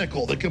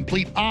antithetical, the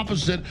complete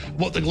opposite of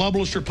what the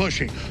globalists are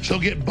pushing. So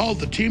get both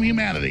the Team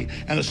Humanity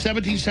and the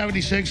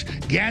 1776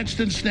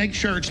 Gadsden Snake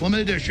shirts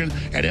limited edition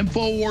at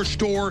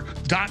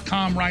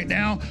InfoWarsStore.com right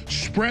now.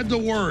 Spread the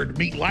word,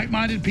 meet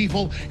like-minded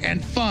people,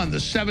 and fund the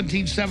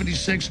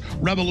 1776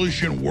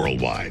 revolution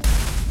worldwide.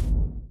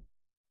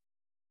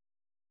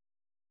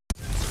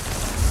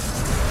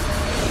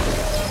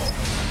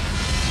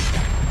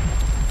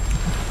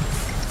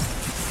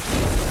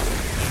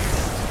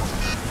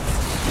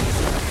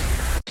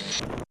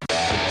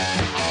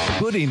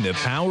 Putting the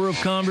power of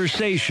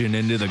conversation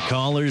into the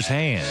caller's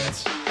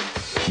hands.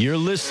 You're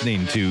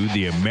listening to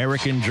The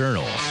American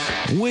Journal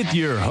with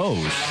your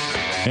host,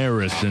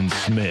 Harrison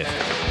Smith.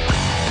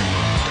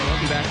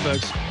 Welcome back,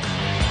 folks.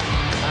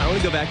 I want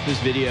to go back to this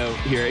video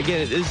here.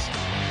 Again, this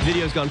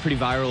video has gone pretty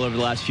viral over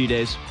the last few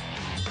days.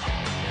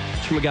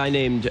 It's from a guy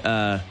named,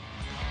 on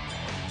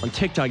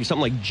TikTok, he's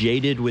something like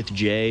Jaded with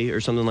J or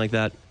something like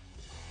that.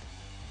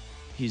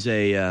 He's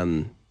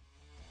a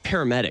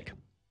paramedic,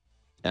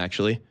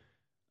 actually.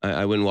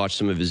 I went and watched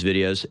some of his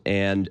videos,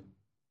 and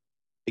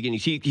again,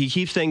 he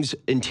keeps things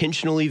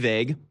intentionally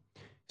vague, so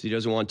he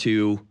doesn't want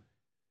to.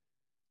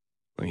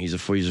 I mean, he's a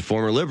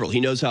former liberal. He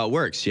knows how it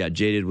works. Yeah,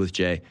 Jaded with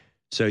J.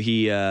 So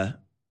he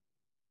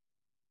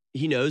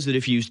knows that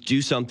if you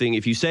do something,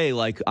 if you say,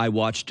 like, I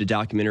watched a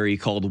documentary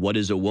called "What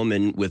Is a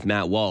Woman" with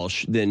Matt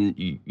Walsh, then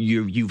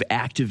you've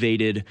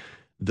activated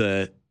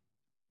the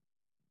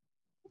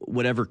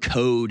whatever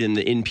code in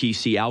the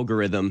NPC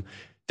algorithm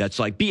that's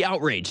like, be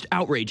outraged,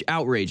 outrage,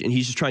 outrage. And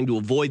he's just trying to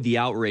avoid the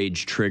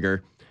outrage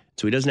trigger.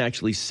 So he doesn't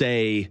actually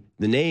say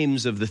the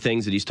names of the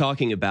things that he's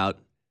talking about,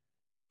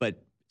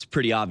 but it's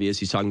pretty obvious.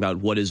 He's talking about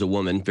what is a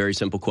woman? Very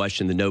simple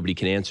question that nobody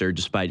can answer,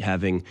 despite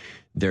having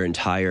their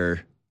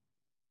entire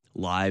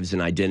lives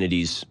and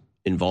identities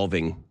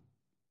involving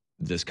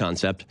this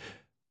concept.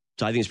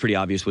 So I think it's pretty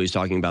obvious what he's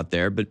talking about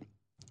there, but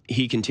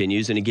he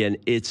continues. And again,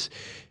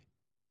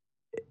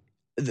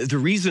 the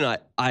reason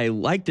I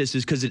like this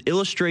is because it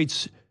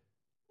illustrates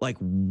like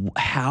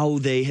how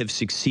they have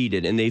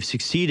succeeded, and they've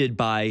succeeded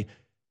by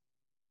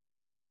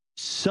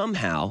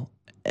somehow.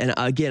 And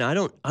again, I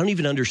don't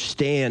even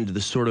understand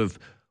the sort of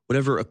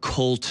whatever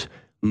occult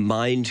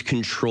mind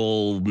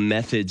control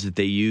methods that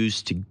they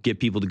use to get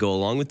people to go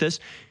along with this.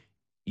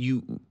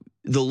 The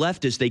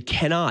leftists, they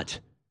cannot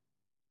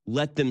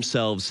let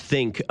themselves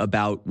think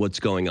about what's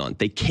going on.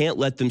 They can't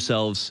let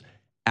themselves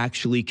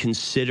actually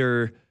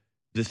consider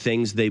the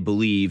things they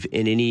believe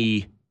at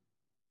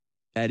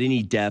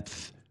any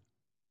depth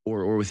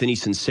or with any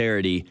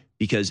sincerity,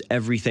 because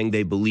everything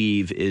they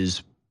believe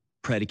is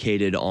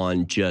predicated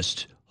on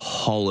just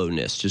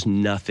hollowness, just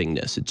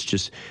nothingness. It's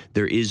just,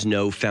 there is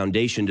no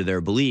foundation to their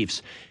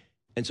beliefs.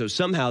 And so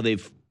somehow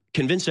they've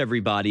convinced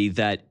everybody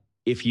that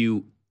if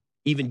you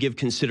even give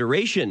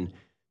consideration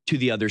to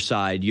the other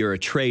side, you're a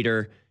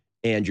traitor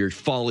and you're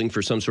falling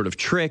for some sort of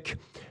trick.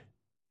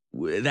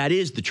 That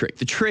is the trick.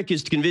 The trick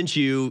is to convince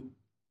you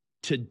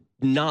to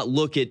not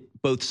look at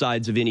both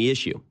sides of any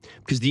issue.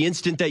 Because the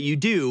instant that you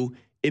do,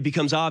 it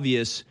becomes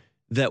obvious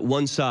that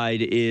one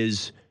side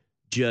is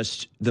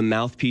just the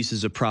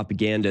mouthpieces of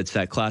propaganda. It's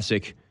that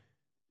classic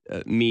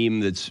meme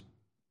that's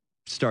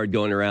started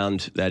going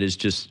around that is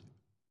just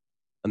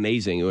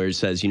amazing, where it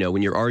says,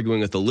 when you're arguing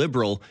with a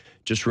liberal,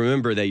 just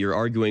remember that you're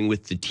arguing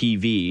with the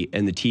TV,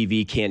 and the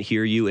TV can't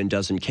hear you and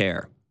doesn't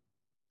care.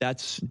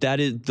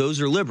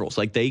 Those are liberals.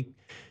 Like they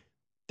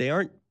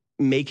aren't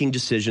making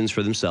decisions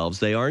for themselves.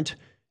 They aren't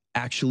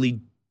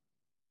actually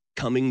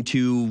coming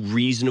to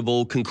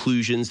reasonable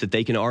conclusions that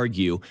they can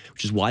argue,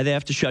 which is why they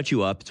have to shut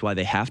you up. It's why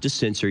they have to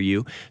censor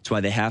you. It's why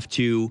they have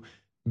to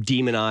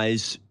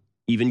demonize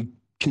even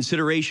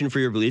consideration for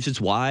your beliefs.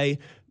 It's why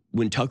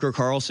when Tucker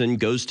Carlson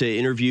goes to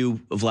interview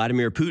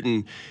Vladimir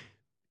Putin,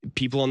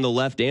 people on the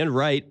left and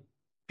right,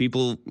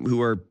 people who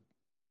are,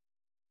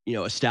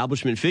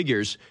 establishment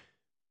figures,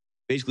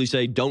 basically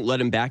say, don't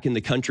let him back in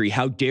the country.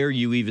 How dare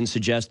you even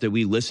suggest that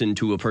we listen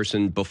to a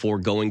person before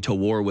going to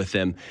war with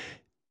them?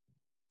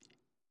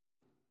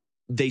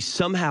 They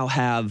somehow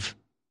have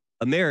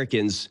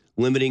Americans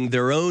limiting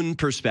their own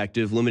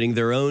perspective, limiting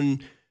their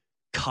own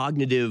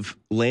cognitive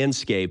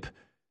landscape.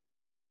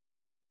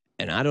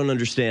 And I don't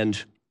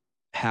understand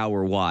how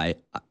or why.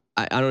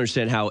 I don't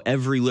understand how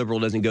every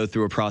liberal doesn't go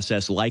through a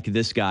process like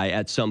this guy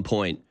at some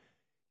point.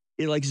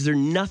 Is there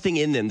nothing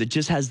in them that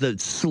just has the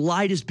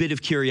slightest bit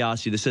of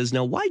curiosity that says,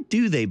 now, why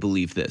do they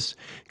believe this?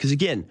 Because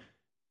again,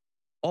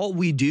 all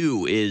we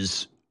do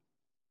is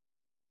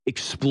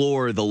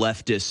explore the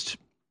leftist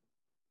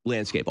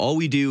landscape. All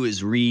we do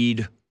is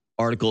read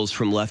articles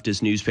from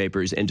leftist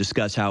newspapers and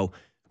discuss how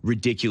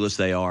ridiculous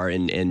they are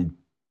and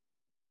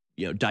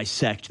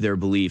dissect their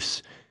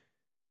beliefs,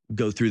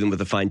 go through them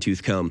with a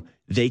fine-tooth comb.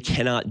 They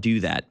cannot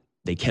do that.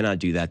 They cannot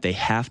do that. They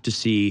have to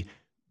see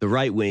the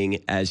right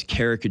wing as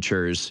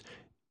caricatures.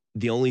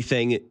 The only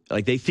thing,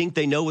 they think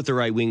they know what the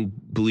right wing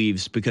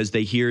believes because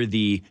they hear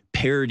the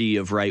parody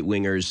of right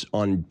wingers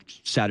on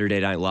Saturday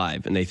Night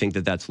Live, and they think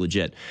that that's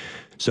legit.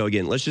 So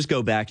again, let's just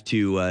go back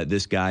to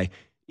this guy.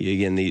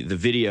 Again, the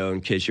video,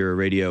 in case you're a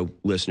radio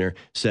listener,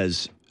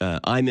 says,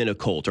 I'm in a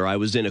cult, or I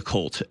was in a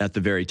cult at the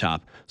very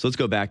top. So let's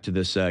go back to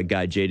this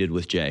guy, Jaded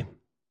with Jay.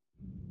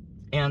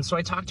 And so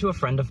I talked to a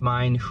friend of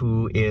mine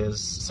who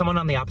is someone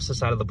on the opposite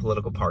side of the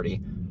political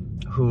party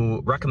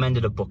who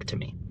recommended a book to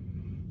me.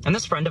 And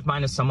this friend of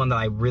mine is someone that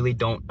I really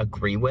don't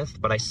agree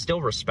with, but I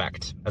still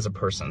respect as a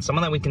person.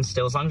 Someone that we can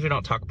still, as long as we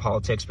don't talk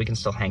politics, we can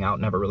still hang out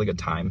and have a really good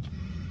time.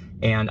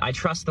 And I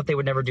trust that they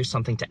would never do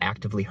something to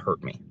actively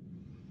hurt me.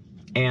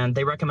 And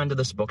they recommended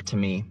this book to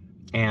me,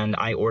 and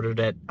I ordered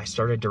it. I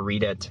started to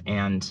read it,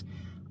 and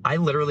I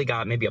literally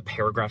got maybe a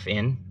paragraph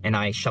in, and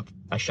I shut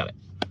it.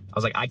 I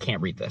was like, I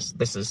can't read this.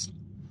 This is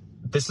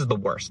the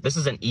worst. This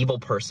is an evil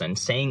person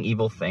saying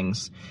evil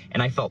things,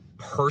 and I felt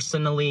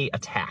personally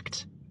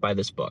attacked by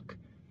this book.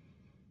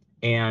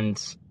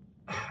 And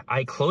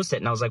I closed it,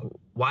 and I was like,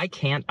 why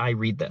can't I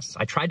read this?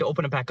 I tried to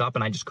open it back up,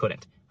 and I just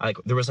couldn't.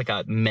 There was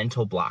a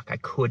mental block. I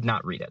could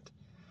not read it.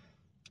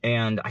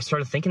 And I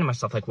started thinking to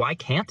myself, why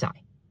can't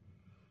I?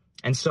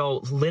 And so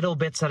little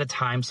bits at a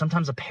time,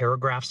 sometimes a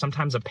paragraph,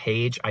 sometimes a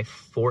page, I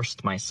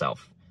forced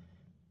myself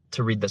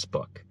to read this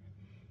book.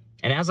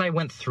 And as I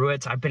went through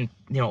it, I've been,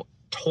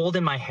 told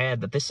in my head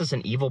that this is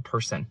an evil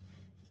person,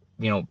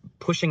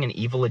 pushing an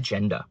evil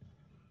agenda.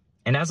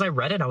 And as I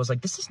read it, I was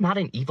like, this is not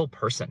an evil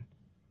person.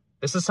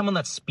 This is someone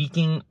that's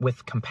speaking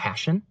with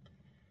compassion,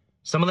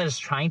 someone that is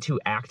trying to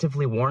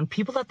actively warn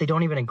people that they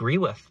don't even agree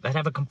with, that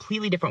have a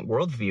completely different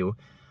worldview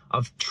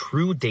of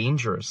true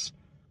dangers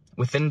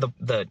within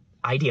the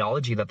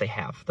ideology that they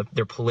have,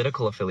 their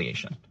political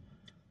affiliation.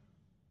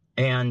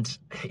 And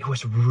it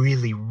was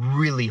really,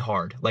 really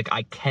hard.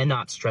 I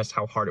cannot stress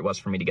how hard it was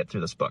for me to get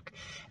through this book.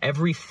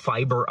 Every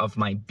fiber of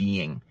my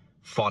being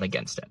fought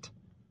against it.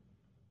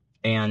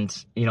 And,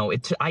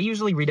 I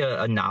usually read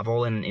a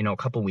novel in, a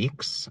couple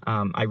weeks.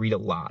 I read a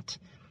lot.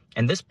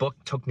 And this book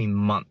took me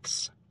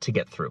months to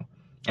get through.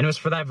 And it was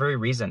for that very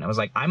reason. I was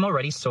like, I'm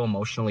already so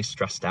emotionally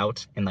stressed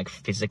out and like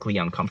physically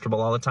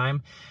uncomfortable all the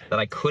time that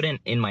I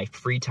couldn't in my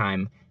free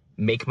time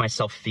make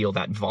myself feel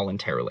that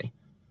voluntarily.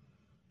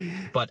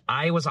 But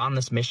I was on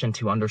this mission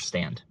to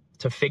understand,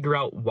 to figure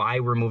out why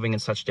we're moving in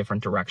such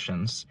different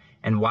directions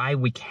and why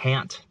we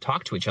can't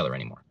talk to each other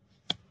anymore.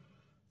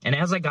 And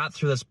as I got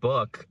through this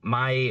book,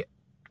 my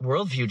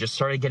worldview just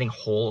started getting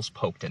holes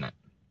poked in it.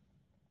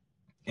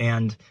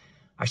 And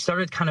I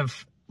started kind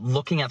of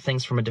looking at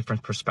things from a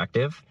different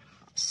perspective,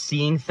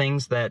 seeing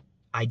things that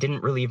I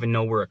didn't really even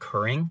know were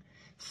occurring,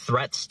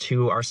 threats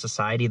to our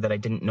society that I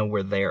didn't know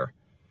were there.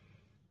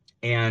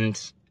 And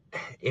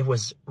it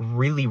was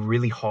really,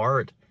 really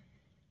hard.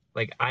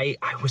 Like, I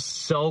was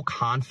so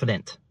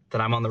confident that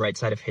I'm on the right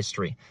side of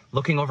history,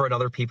 looking over at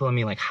other people and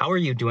being like, how are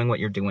you doing what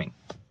you're doing?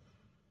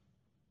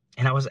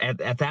 And I was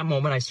at that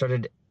moment, I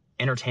started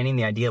entertaining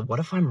the idea, what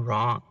if I'm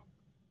wrong?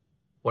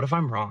 What if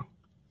I'm wrong?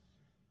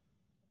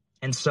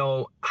 And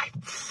so I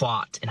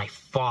fought and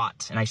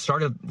I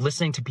started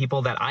listening to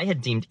people that I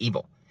had deemed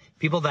evil,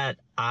 people that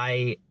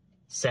I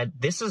said,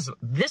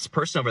 this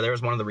person over there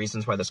is one of the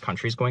reasons why this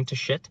country is going to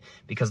shit,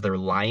 because they're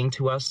lying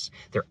to us,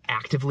 they're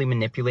actively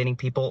manipulating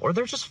people, or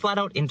they're just flat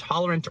out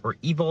intolerant or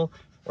evil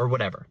or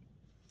whatever.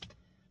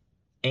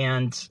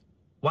 And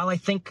while I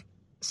think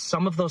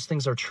some of those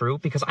things are true,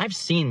 because I've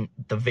seen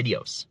the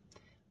videos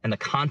and the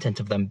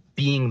content of them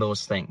being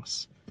those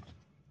things,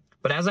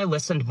 but as I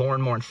listened more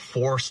and more and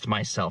forced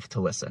myself to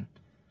listen,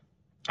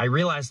 I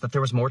realized that there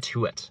was more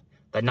to it,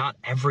 that not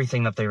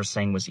everything that they were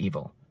saying was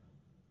evil.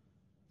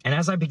 And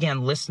as I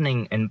began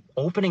listening and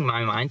opening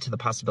my mind to the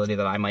possibility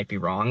that I might be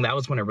wrong, that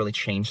was when it really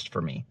changed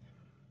for me.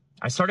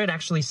 I started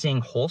actually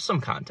seeing wholesome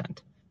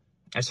content.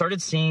 I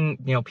started seeing,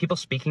 people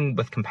speaking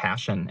with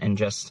compassion and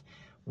just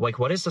like,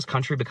 what is this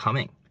country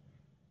becoming?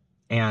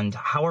 And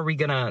how are we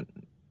gonna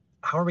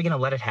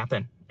let it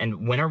happen?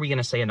 And when are we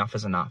gonna say enough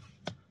is enough?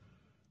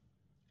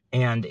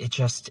 And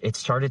it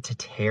started to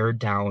tear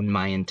down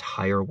my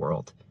entire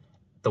world,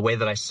 the way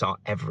that I saw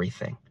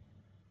everything.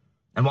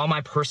 And while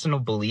my personal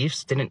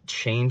beliefs didn't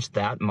change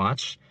that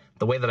much,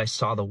 the way that I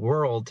saw the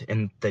world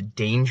and the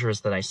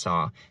dangers that I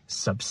saw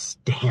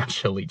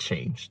substantially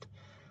changed.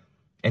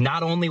 And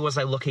not only was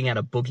I looking at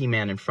a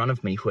boogeyman in front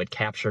of me who had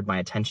captured my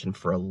attention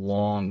for a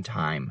long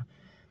time,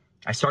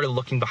 I started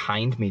looking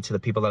behind me to the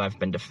people that I've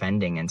been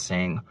defending and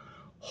saying,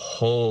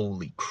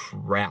 holy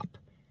crap,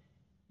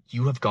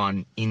 you have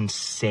gone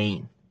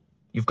insane.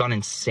 You've gone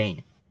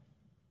insane.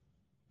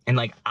 And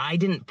like, I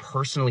didn't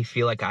personally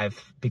feel like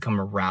I've become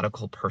a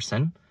radical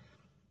person,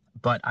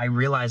 but I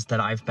realized that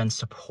I've been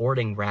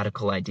supporting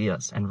radical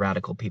ideas and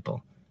radical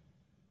people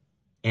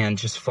and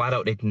just flat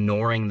out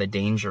ignoring the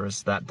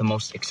dangers that the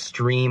most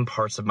extreme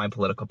parts of my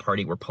political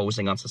party were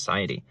posing on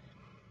society.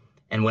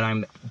 And when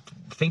I'm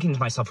thinking to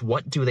myself,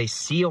 what do they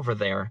see over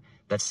there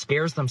that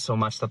scares them so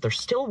much that they're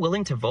still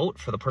willing to vote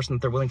for the person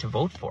that they're willing to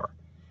vote for?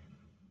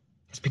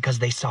 It's because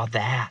they saw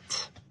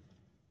that.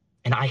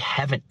 And I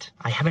haven't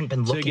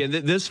been looking. So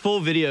again, this full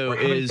video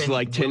is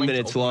like 10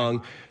 minutes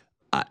long.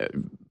 I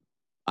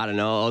don't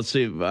know. I'll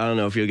see. I don't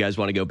know if you guys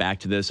want to go back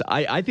to this.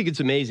 I think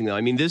it's amazing though.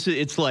 I mean,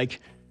 it's like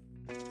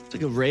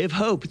a ray of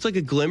hope. It's like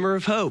a glimmer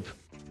of hope.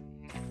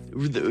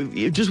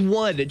 Just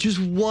one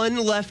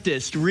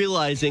leftist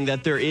realizing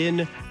that they're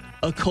in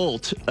a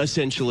cult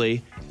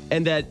essentially,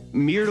 and that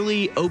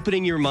merely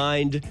opening your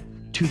mind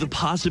to the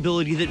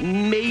possibility that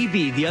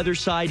maybe the other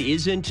side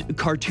isn't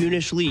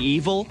cartoonishly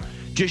evil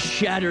just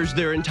shatters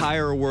their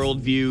entire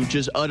worldview,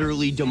 just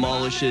utterly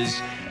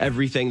demolishes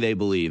everything they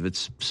believe.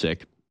 It's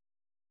sick.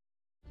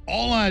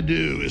 All I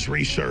do is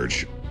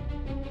research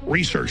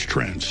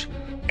trends,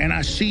 and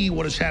I see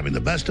what is having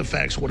the best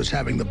effects, what is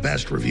having the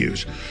best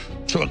reviews.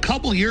 So a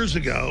couple years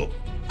ago,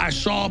 I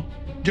saw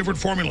different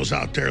formulas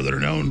out there that are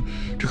known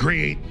to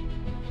create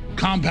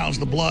compounds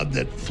in the blood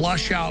that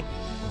flush out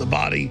the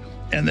body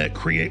and that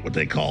create what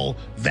they call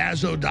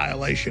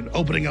vasodilation,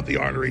 opening up the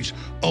arteries,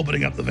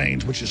 opening up the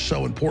veins, which is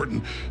so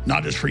important,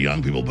 not just for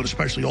young people, but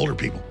especially older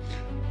people.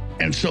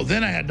 And so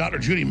then I had Dr.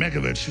 Judy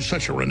Mikovits, who's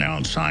such a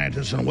renowned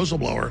scientist and a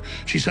whistleblower.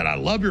 She said, I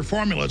love your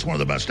formula. It's one of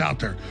the best out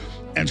there.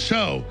 And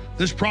so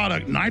this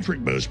product,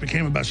 Nitric Boost,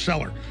 became a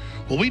bestseller.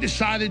 Well, we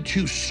decided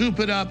to soup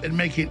it up and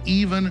make it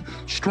even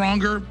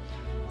stronger.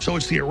 So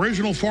it's the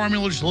original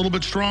formula, just a little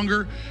bit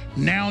stronger.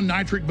 Now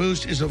Nitric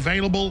Boost is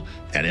available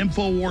at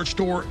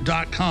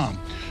InfoWarsStore.com,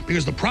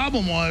 because the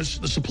problem was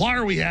the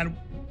supplier we had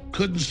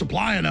couldn't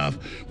supply enough.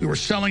 We were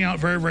selling out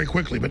very, very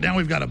quickly. But now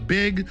we've got a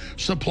big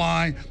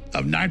supply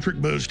of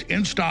Nitric Boost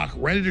in stock,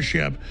 ready to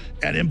ship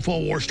at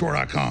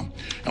InfoWarsStore.com.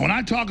 And when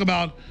I talk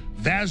about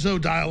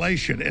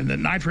vasodilation, and the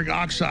nitric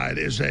oxide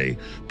is a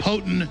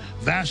potent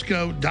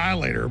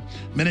vasodilator,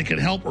 meaning it can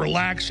help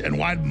relax and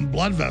widen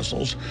blood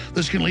vessels.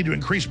 This can lead to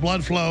increased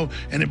blood flow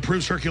and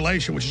improved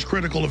circulation, which is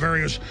critical to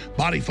various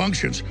body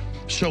functions.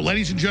 So,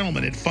 ladies and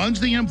gentlemen, it funds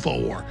the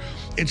InfoWar.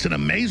 It's an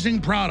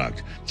amazing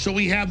product. So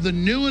we have the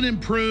new and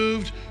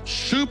improved,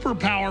 super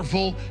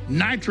powerful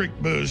Nitric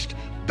Boost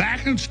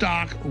back in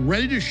stock,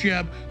 ready to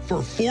ship for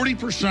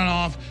 40%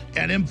 off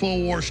at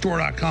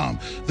InfoWarsStore.com.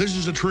 This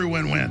is a true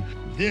win-win.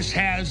 This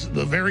has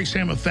the very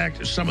same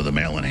effect as some of the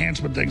male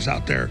enhancement things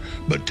out there,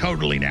 but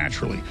totally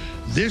naturally.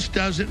 This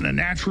does it in a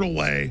natural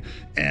way,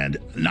 and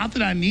not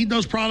that I need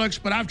those products,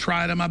 but I've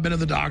tried them. I've been to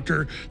the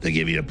doctor. They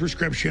give you a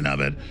prescription of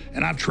it,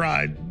 and I've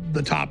tried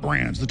the top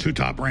brands, the 2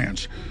 top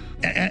brands.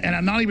 And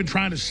I'm not even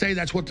trying to say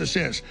that's what this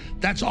is.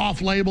 That's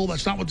off-label.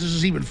 That's not what this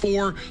is even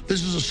for.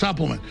 This is a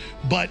supplement.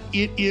 But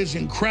it is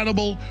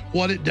incredible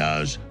what it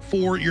does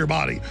for your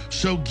body.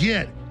 So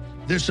get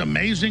this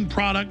amazing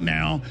product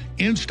now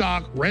in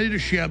stock, ready to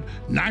ship.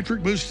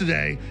 Nitric Boost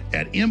today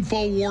at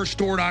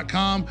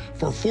InfoWarsStore.com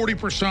for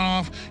 40%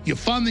 off. You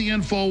fund the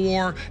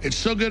InfoWar. It's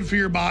so good for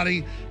your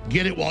body.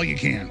 Get it while you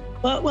can.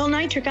 Well,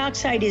 nitric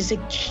oxide is a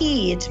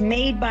key. It's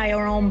made by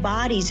our own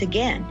bodies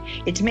again.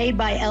 It's made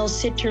by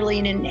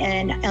L-citrulline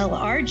and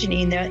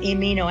L-arginine, the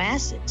amino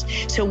acids.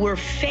 So we're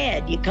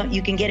fed. You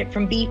can get it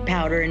from beet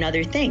powder and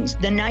other things.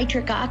 The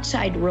nitric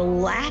oxide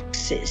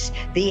relaxes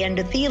the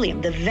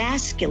endothelium, the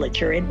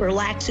vasculature. It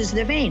relaxes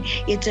the vein.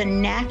 It's a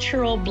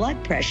natural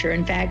blood pressure.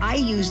 In fact, I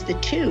use the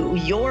 2,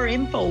 your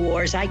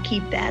InfoWars. I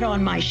keep that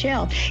on my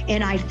shelf,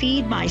 and I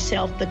feed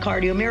myself the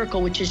Cardio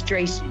Miracle, which is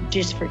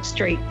just for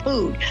straight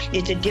food.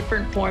 It's a different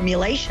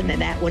formulation than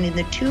that one, and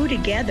the 2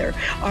 together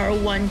are a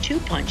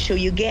 1-2 punch. So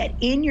you get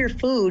in your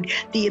food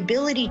the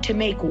ability to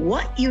make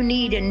what you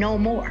need and no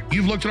more.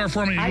 You've looked at our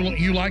formula.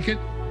 You like it?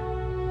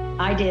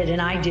 I did,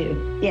 and I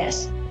do.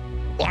 Yes.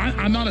 Well,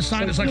 I'm not a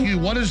scientist like you.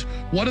 What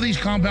do these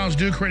compounds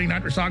do creating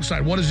nitrous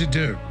oxide? What does it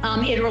do?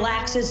 It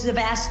relaxes the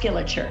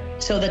vasculature.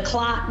 So the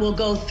clot will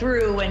go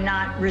through and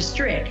not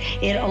restrict.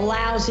 It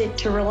allows it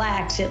to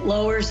relax. It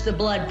lowers the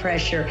blood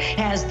pressure,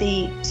 has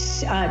the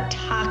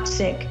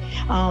toxic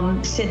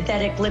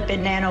synthetic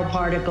lipid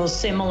nanoparticles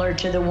similar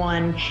to the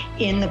one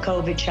in the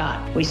COVID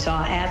shot. We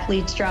saw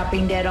athletes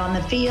dropping dead on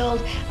the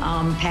field,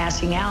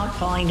 passing out,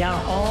 falling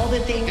down, all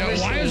the things. Yeah,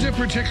 why is it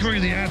particularly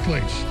the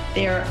athletes?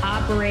 They're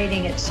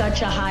operating at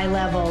such a high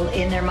level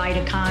in their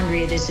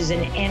mitochondria. This is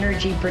an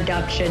energy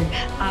production,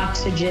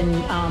 oxygen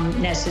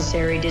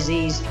necessary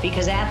disease,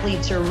 because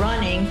athletes are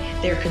running,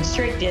 they're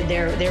constricted,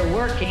 they're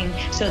working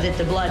so that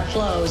the blood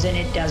flows, and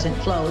it doesn't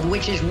flow,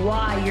 which is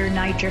why your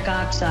nitric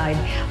oxide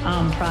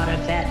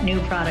product, that new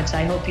products,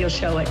 I hope you'll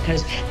show it,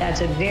 because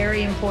that's a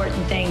very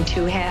important thing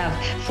to have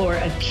for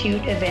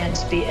acute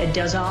events.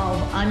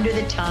 Dissolve under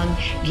the tongue,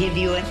 give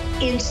you an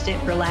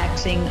instant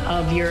relaxing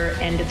of your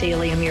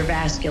endothelium, your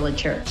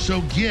vasculature.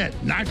 So get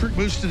Nitric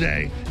Boost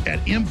today at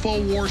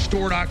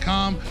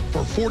InfoWarsStore.com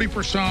for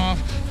 40%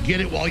 off. Get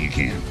it while you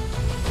can.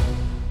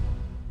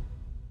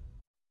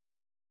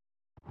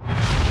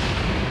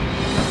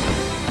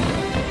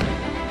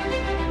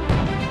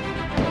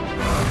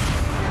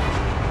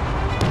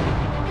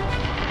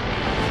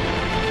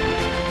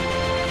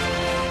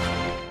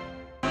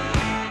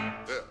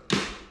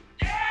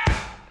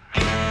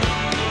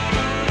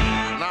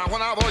 Now,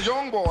 when I was a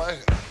young boy.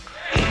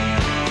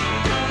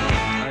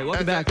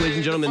 Welcome back, ladies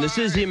and gentlemen. This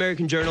is the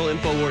American Journal,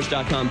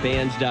 Infowars.com,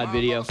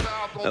 bands.video.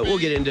 We'll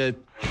get into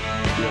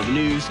the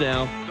news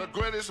now.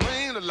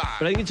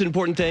 But I think it's an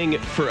important thing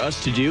for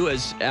us to do,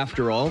 as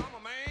after all,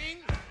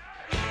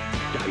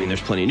 I mean,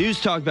 there's plenty of news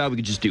to talk about. We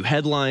could just do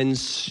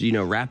headlines,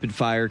 rapid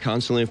fire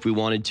constantly if we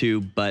wanted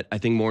to. But I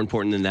think more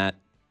important than that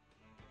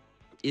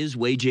is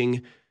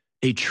waging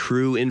a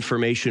true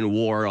information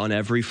war on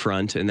every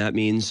front. And that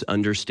means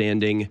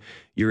understanding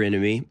your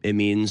enemy. It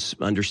means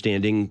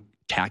understanding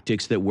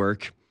tactics that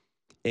work.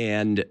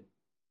 And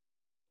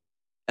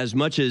as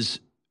much as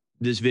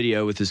this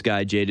video with this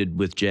guy, Jaded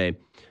with Jay,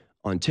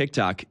 on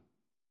TikTok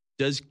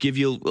does give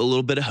you a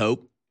little bit of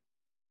hope,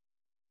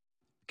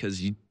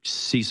 because you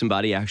see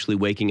somebody actually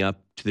waking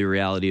up to the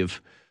reality of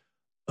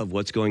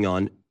what's going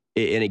on,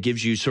 and it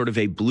gives you sort of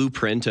a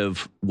blueprint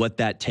of what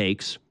that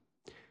takes,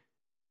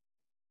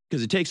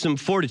 because it takes some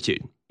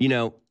fortitude.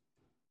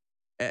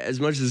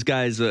 As much as this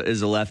guy is a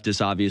leftist,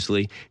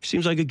 obviously, he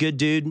seems like a good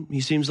dude.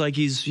 He seems like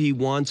he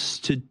wants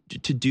to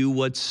do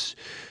what's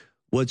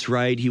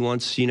right. He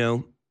wants,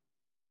 to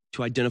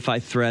identify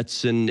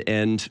threats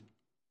and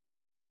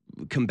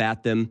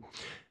combat them.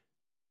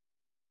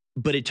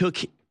 But it took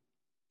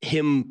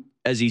him,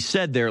 as he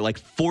said there, like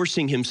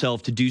forcing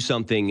himself to do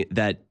something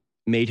that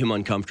made him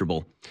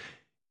uncomfortable.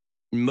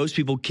 Most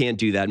people can't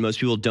do that.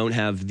 Most people don't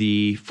have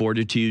the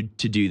fortitude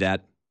to do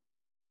that.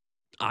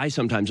 I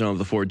sometimes don't have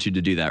the fortitude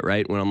to do that,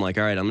 right? When I'm like,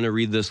 all right, I'm going to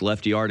read this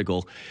lefty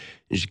article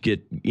and just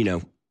get,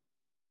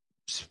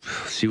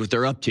 see what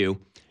they're up to.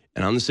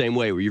 And I'm the same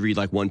way, where you read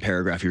like one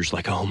paragraph, you're just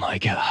like, oh my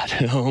God,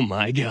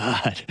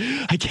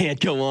 I can't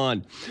go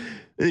on.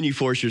 And then you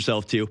force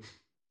yourself to.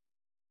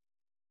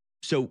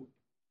 So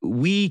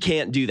we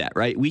can't do that,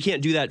 right? We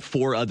can't do that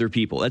for other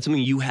people. That's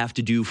something you have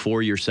to do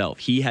for yourself.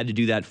 He had to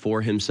do that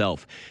for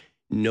himself.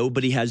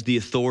 Nobody has the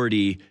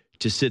authority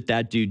to sit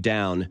that dude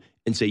down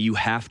and say, you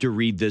have to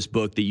read this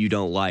book that you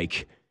don't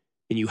like,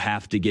 and you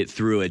have to get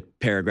through it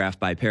paragraph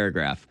by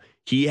paragraph.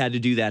 He had to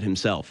do that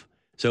himself.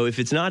 So if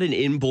it's not an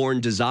inborn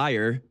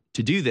desire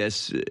to do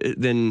this,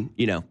 then,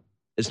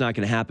 It's not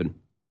going to happen.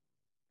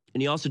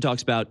 And he also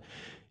talks about,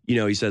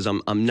 he says,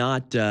 I'm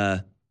not,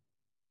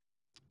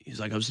 he's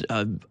like,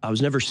 I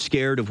was never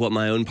scared of what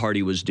my own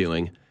party was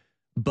doing,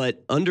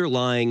 but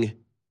underlying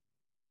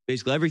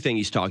basically everything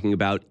he's talking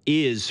about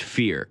is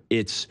fear.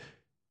 It's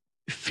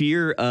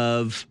fear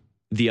of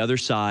the other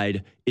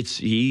side.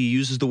 He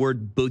uses the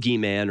word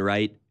boogeyman,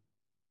 right?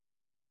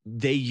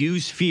 They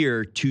use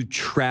fear to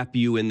trap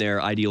you in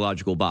their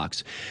ideological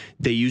box.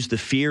 They use the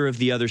fear of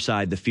the other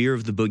side, the fear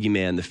of the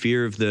boogeyman, the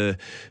fear of the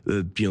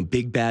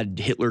big bad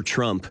Hitler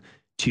Trump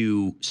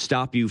to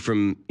stop you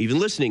from even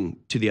listening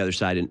to the other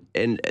side.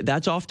 And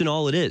that's often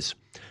all it is.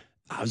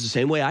 I was the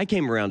same way I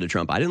came around to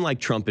Trump. I didn't like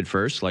Trump at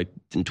first, like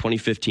in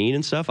 2015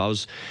 and stuff.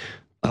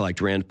 I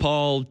liked Rand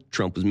Paul.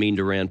 Trump was mean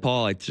to Rand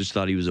Paul. I just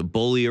thought he was a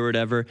bully or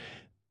whatever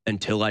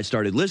until I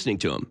started listening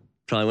to him.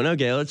 So I went,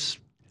 okay,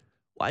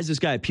 why does this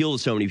guy appeal to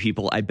so many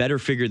people? I better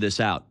figure this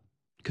out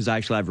because I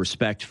actually have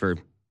respect for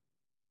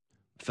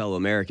fellow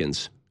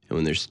Americans. And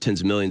when there's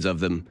tens of millions of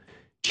them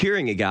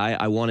cheering a guy,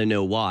 I want to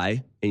know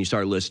why. And you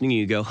start listening and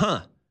you go,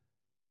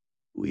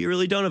 we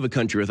really don't have a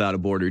country without a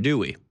border, do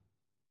we?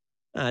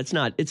 It's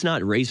not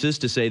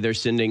racist to say they're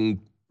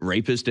sending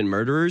rapists and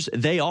murderers.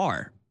 They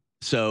are.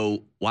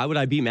 So why would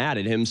I be mad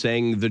at him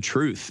saying the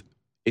truth,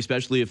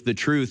 especially if the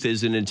truth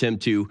is an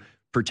attempt to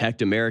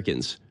protect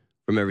Americans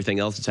from everything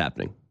else that's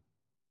happening?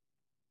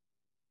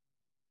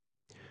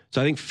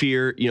 So I think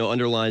fear,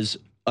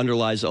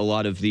 underlies a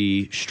lot of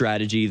the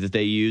strategy that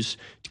they use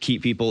to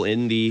keep people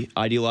in the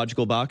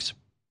ideological box.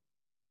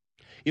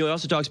 He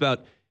also talks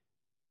about,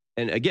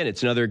 and again,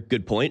 it's another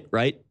good point,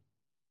 right?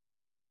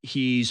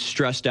 He's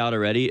stressed out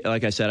already.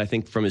 Like I said, I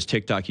think from his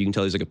TikTok, you can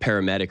tell he's like a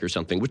paramedic or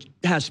something, which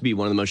has to be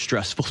one of the most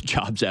stressful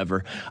jobs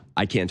ever.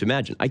 I can't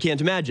imagine.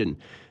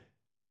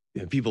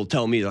 People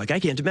tell me, like,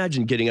 I can't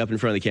imagine getting up in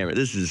front of the camera.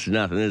 This is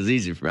nothing. This is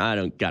easy for me. I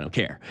don't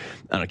care.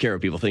 I don't care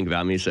what people think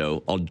about me,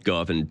 so I'll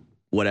go up and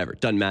whatever. It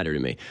doesn't matter to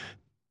me.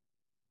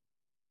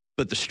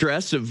 But the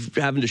stress of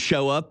having to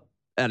show up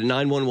at a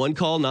 911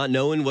 call, not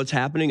knowing what's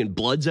happening, and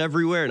blood's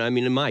everywhere. And I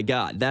mean, my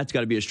God, that's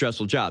got to be a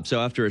stressful job. So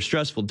after a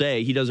stressful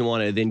day, he doesn't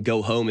want to then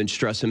go home and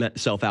stress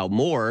himself out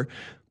more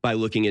by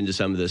looking into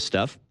some of this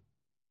stuff,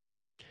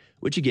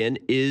 which again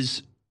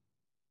is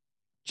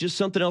just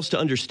something else to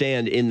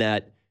understand in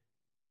that,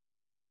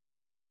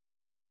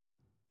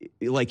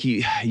 like,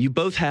 you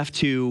both have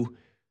to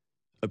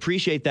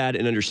appreciate that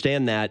and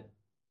understand,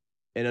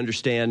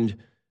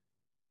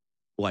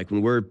 like,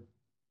 when we're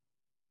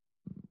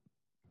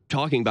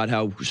talking about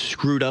how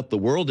screwed up the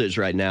world is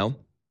right now,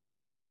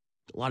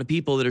 a lot of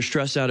people that are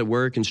stressed out at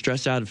work and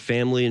stressed out at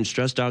family and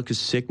stressed out because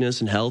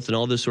sickness and health and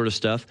all this sort of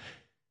stuff,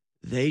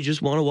 they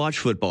just want to watch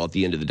football at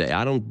the end of the day.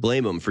 I don't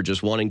blame them for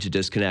just wanting to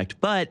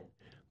disconnect. But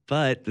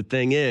the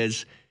thing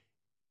is,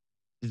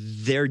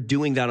 they're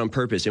doing that on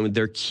purpose, and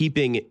they're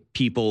keeping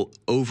people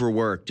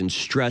overworked and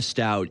stressed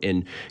out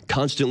and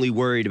constantly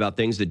worried about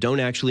things that don't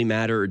actually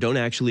matter or don't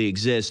actually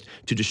exist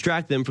to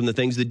distract them from the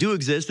things that do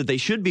exist that they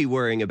should be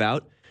worrying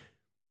about.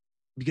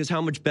 Because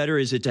how much better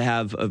is it to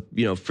have,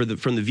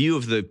 from the view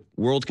of the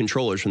world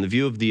controllers, from the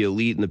view of the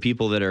elite and the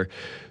people that are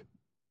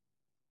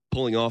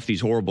pulling off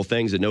these horrible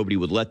things that nobody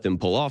would let them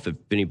pull off if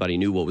anybody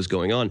knew what was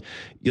going on.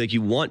 Like,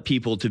 you want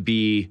people to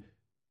be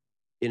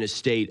in a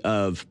state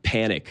of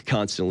panic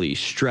constantly,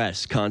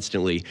 stress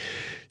constantly,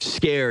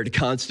 scared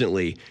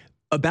constantly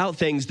about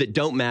things that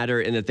don't matter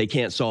and that they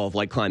can't solve,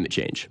 like climate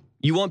change.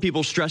 You want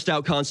people stressed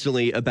out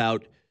constantly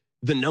about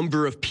the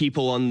number of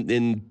people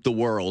in the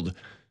world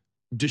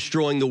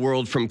destroying the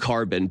world from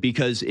carbon,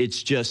 because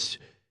it's just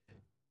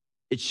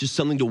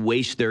something to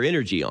waste their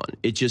energy on.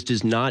 It just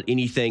is not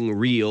anything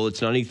real.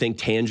 It's not anything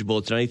tangible.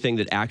 It's not anything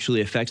that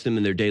actually affects them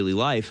in their daily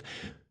life.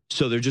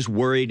 So they're just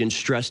worried and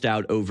stressed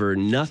out over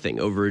nothing,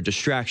 over a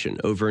distraction,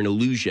 over an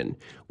illusion.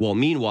 While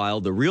meanwhile,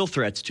 the real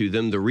threats to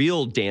them, the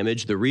real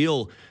damage, the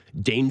real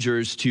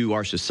dangers to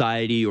our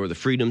society or the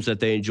freedoms that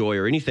they enjoy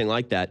or anything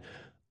like that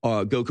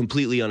go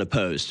completely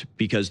unopposed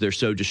because they're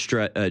so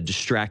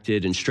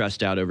distracted and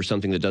stressed out over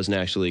something that doesn't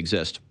actually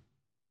exist.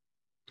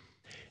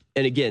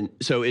 And again,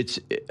 so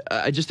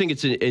I just think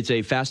it's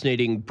a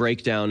fascinating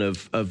breakdown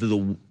of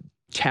the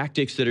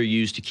tactics that are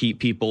used to keep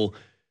people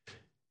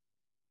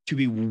to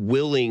be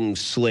willing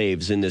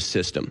slaves in this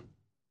system.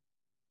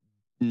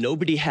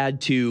 Nobody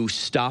had to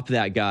stop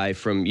that guy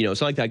from,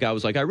 it's not like that guy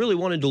was like, I really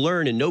wanted to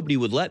learn and nobody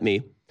would let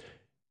me.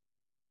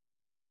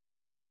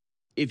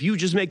 If you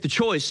just make the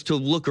choice to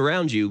look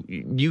around you,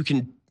 you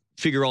can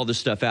figure all this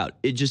stuff out.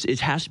 It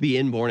has to be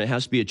inborn. It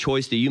has to be a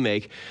choice that you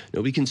make.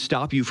 Nobody can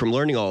stop you from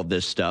learning all of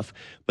this stuff,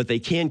 but they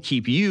can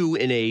keep you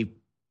in a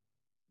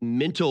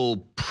mental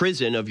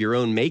prison of your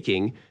own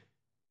making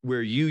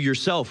where you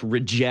yourself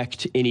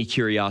reject any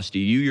curiosity.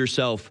 You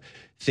yourself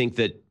think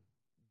that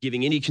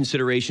giving any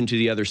consideration to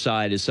the other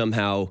side is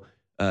somehow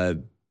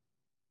bad,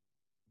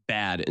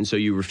 and so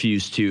you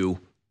refuse to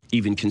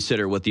even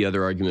consider what the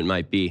other argument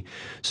might be.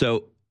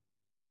 So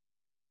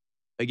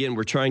again,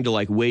 we're trying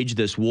to wage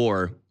this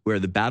war where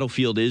the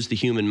battlefield is the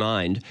human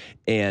mind,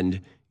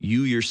 and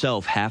you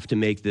yourself have to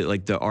make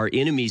our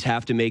enemies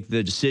have to make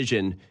the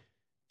decision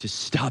to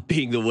stop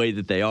being the way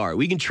that they are.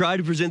 We can try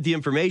to present the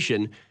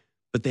information,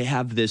 but they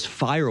have this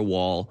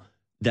firewall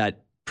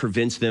that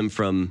prevents them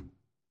from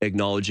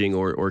acknowledging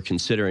or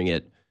considering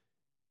it.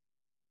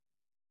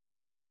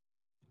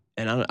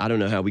 And I don't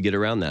know how we get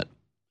around that.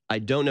 I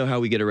don't know how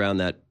we get around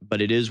that,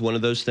 but it is one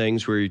of those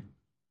things where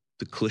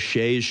the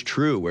cliche is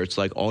true, where it's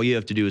like all you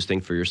have to do is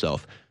think for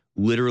yourself.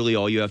 Literally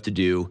all you have to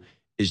do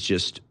is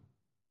just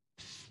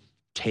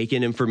take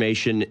in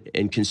information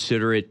and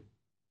consider it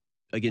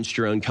against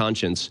your own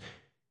conscience,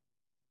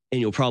 and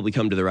you'll probably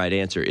come to the right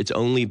answer. It's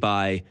only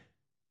by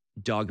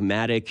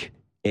dogmatic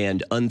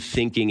and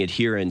unthinking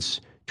adherence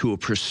to a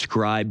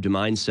prescribed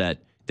mindset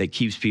that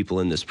keeps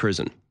people in this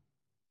prison.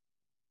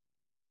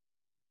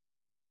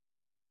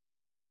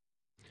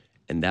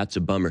 And that's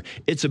a bummer.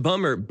 It's a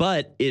bummer,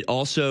 but it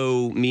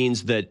also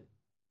means that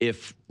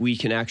if we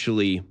can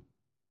actually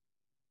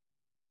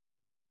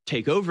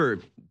take over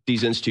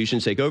these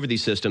institutions, take over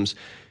these systems,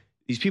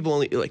 these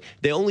people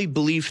they only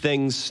believe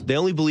things, they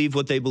only believe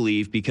what they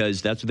believe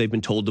because that's what they've been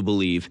told to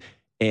believe.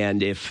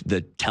 And if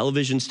the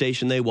television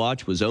station they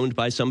watch was owned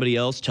by somebody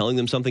else telling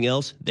them something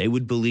else, they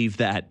would believe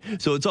that.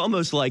 So it's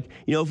almost like,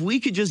 if we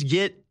could just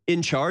get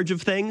in charge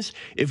of things,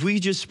 if we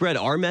just spread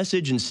our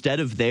message instead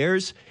of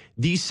theirs,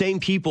 these same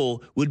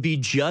people would be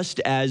just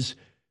as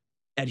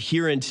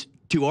adherent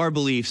to our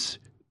beliefs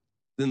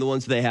than the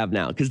ones they have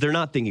now, because they're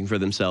not thinking for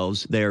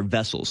themselves. They are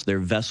vessels. They're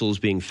vessels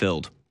being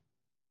filled.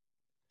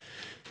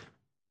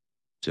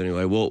 So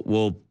anyway,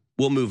 we'll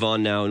move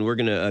on now, and we're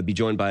going to be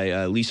joined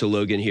by Lisa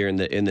Logan here in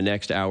the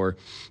next hour.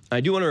 I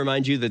do want to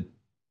remind you that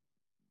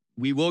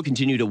we will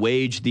continue to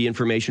wage the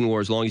information war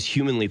as long as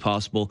humanly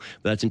possible,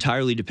 but that's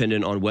entirely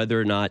dependent on whether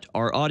or not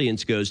our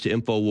audience goes to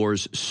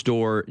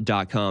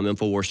InfoWarsStore.com.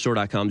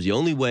 InfoWarsStore.com is the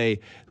only way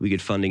we get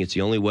funding. It's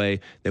the only way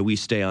that we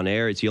stay on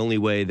air. It's the only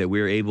way that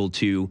we're able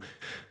to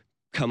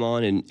come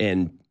on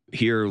and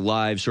hear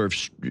live sort of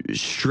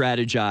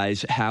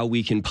strategize how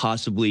we can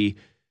possibly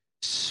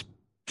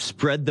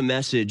spread the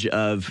message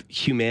of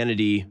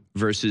humanity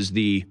versus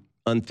the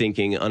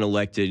unthinking,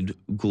 unelected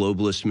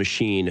globalist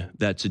machine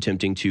that's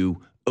attempting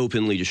to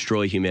openly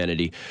destroy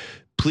humanity.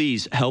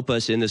 Please help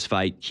us in this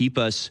fight. Keep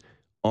us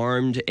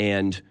armed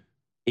and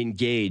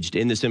engaged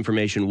in this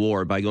information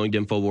war by going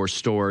to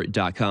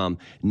InfoWarsStore.com.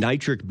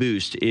 Nitric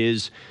Boost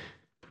is,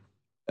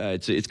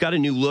 it's got a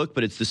new look,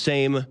 but it's the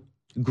same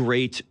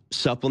great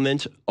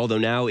supplement, although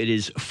now it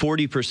is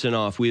 40%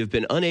 off. We have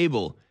been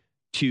unable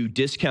to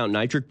discount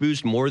Nitric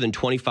Boost more than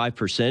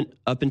 25%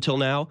 up until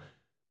now,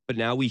 but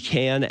now we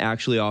can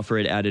actually offer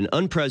it at an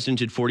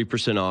unprecedented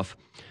 40% off.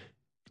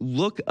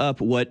 Look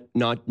up what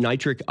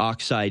nitric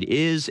oxide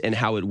is and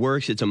how it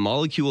works. It's a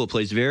molecule. It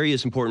plays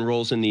various important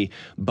roles in the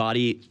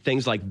body,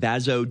 things like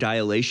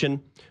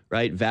vasodilation,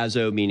 right?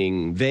 Vaso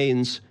meaning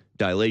veins,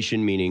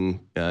 dilation meaning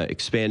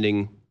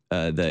expanding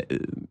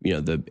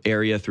the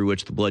area through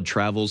which the blood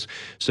travels.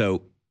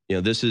 So,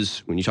 this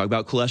is, when you talk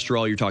about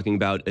cholesterol, you're talking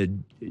about a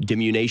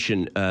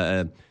diminution,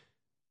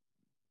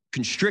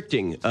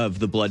 constricting of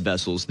the blood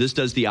vessels. This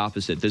does the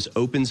opposite. This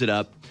opens it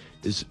up.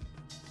 This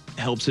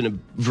helps in a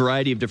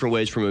variety of different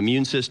ways, from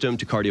immune system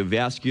to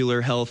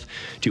cardiovascular health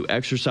to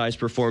exercise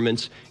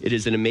performance. It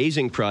is an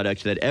amazing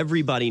product that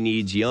everybody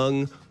needs,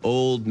 young,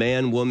 old,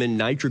 man, woman.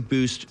 Nitric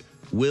Boost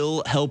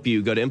will help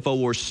you. Go to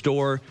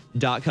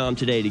InfoWarsStore.com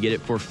today to get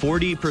it for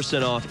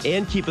 40% off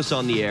and keep us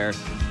on the air.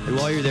 And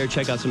while you're there,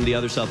 check out some of the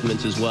other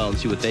supplements as well and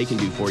see what they can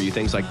do for you.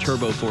 Things like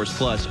Turbo Force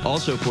Plus,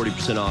 also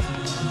 40% off,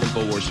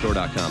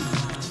 InfoWarsStore.com.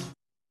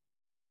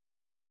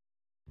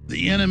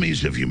 The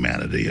enemies of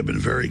humanity have been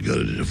very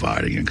good at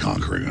dividing and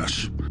conquering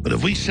us. But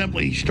if we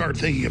simply start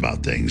thinking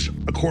about things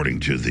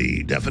according to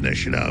the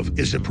definition of,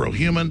 is it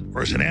pro-human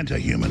or is it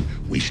anti-human,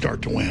 we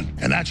start to win.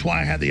 And that's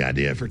why I had the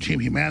idea for Team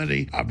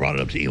Humanity. I brought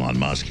it up to Elon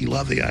Musk. He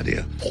loved the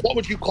idea. What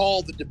would you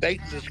call the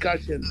debate and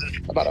discussion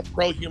about a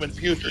pro-human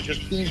future?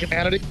 Just Team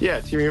Humanity? Yeah,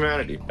 Team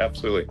Humanity.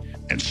 Absolutely.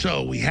 And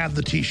so we have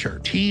the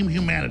t-shirt, Team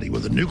Humanity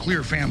with a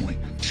nuclear family,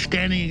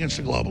 standing against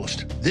the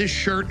globalist. This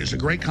shirt is a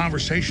great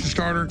conversation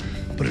starter,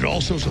 but it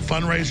also is a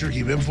fundraiser to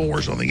keep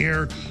InfoWars on the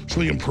air so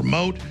we can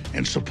promote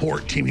and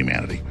support Team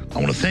Humanity. I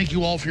want to thank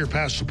you all for your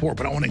past support,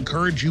 but I want to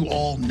encourage you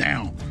all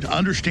now to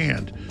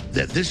understand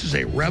that this is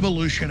a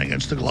revolution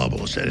against the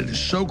globalists, and it is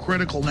so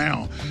critical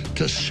now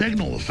to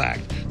signal the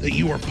fact that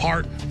you are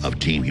part of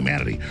Team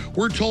Humanity.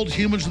 We're told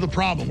humans are the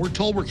problem. We're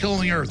told we're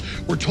killing the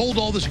earth. We're told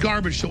all this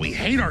garbage, so we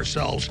hate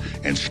ourselves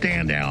and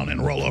stand down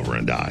and roll over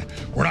and die.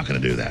 We're not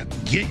going to do that.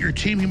 Get your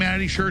Team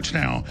Humanity shirts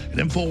now at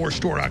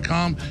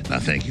InfoWarsStore.com, and I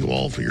thank you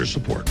all for your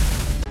support.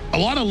 A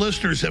lot of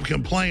listeners have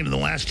complained in the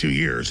last 2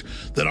 years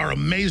that our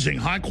amazing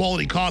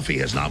high-quality coffee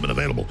has not been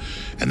available.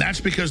 And that's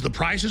because the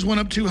prices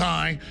went up too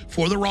high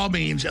for the raw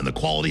beans and the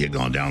quality had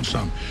gone down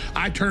some.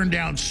 I turned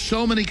down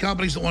so many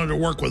companies that wanted to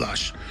work with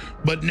us.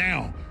 But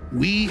now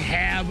we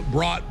have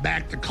brought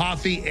back the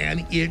coffee,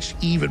 and it's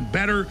even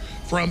better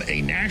from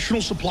a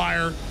national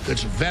supplier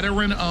that's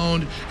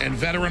veteran-owned and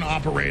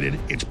veteran-operated.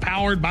 It's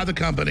powered by the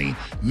company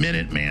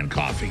Minuteman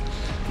Coffee.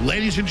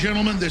 Ladies and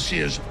gentlemen, this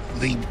is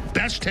the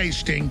best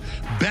tasting,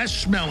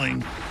 best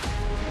smelling,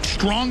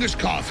 strongest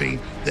coffee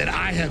that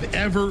I have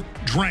ever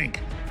drank.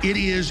 It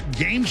is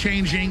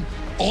game-changing.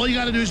 All you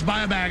got to do is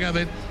buy a bag of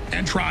it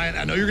and try it.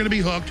 I know you're going to be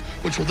hooked,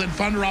 which will then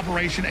fund our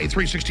Operation A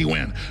 360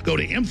 Win. Go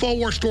to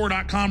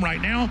InfoWarsStore.com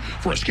right now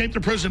for Escape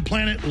the Prison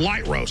Planet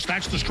Light Roast.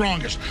 That's the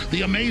strongest.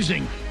 The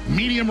amazing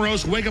Medium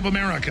Roast Wake Up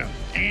America.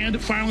 And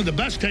finally, the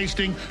best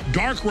tasting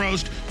Dark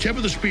Roast Tip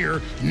of the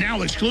Spear,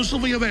 now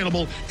exclusively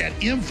available at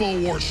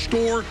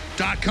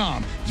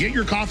InfoWarsStore.com. Get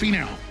your coffee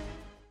now.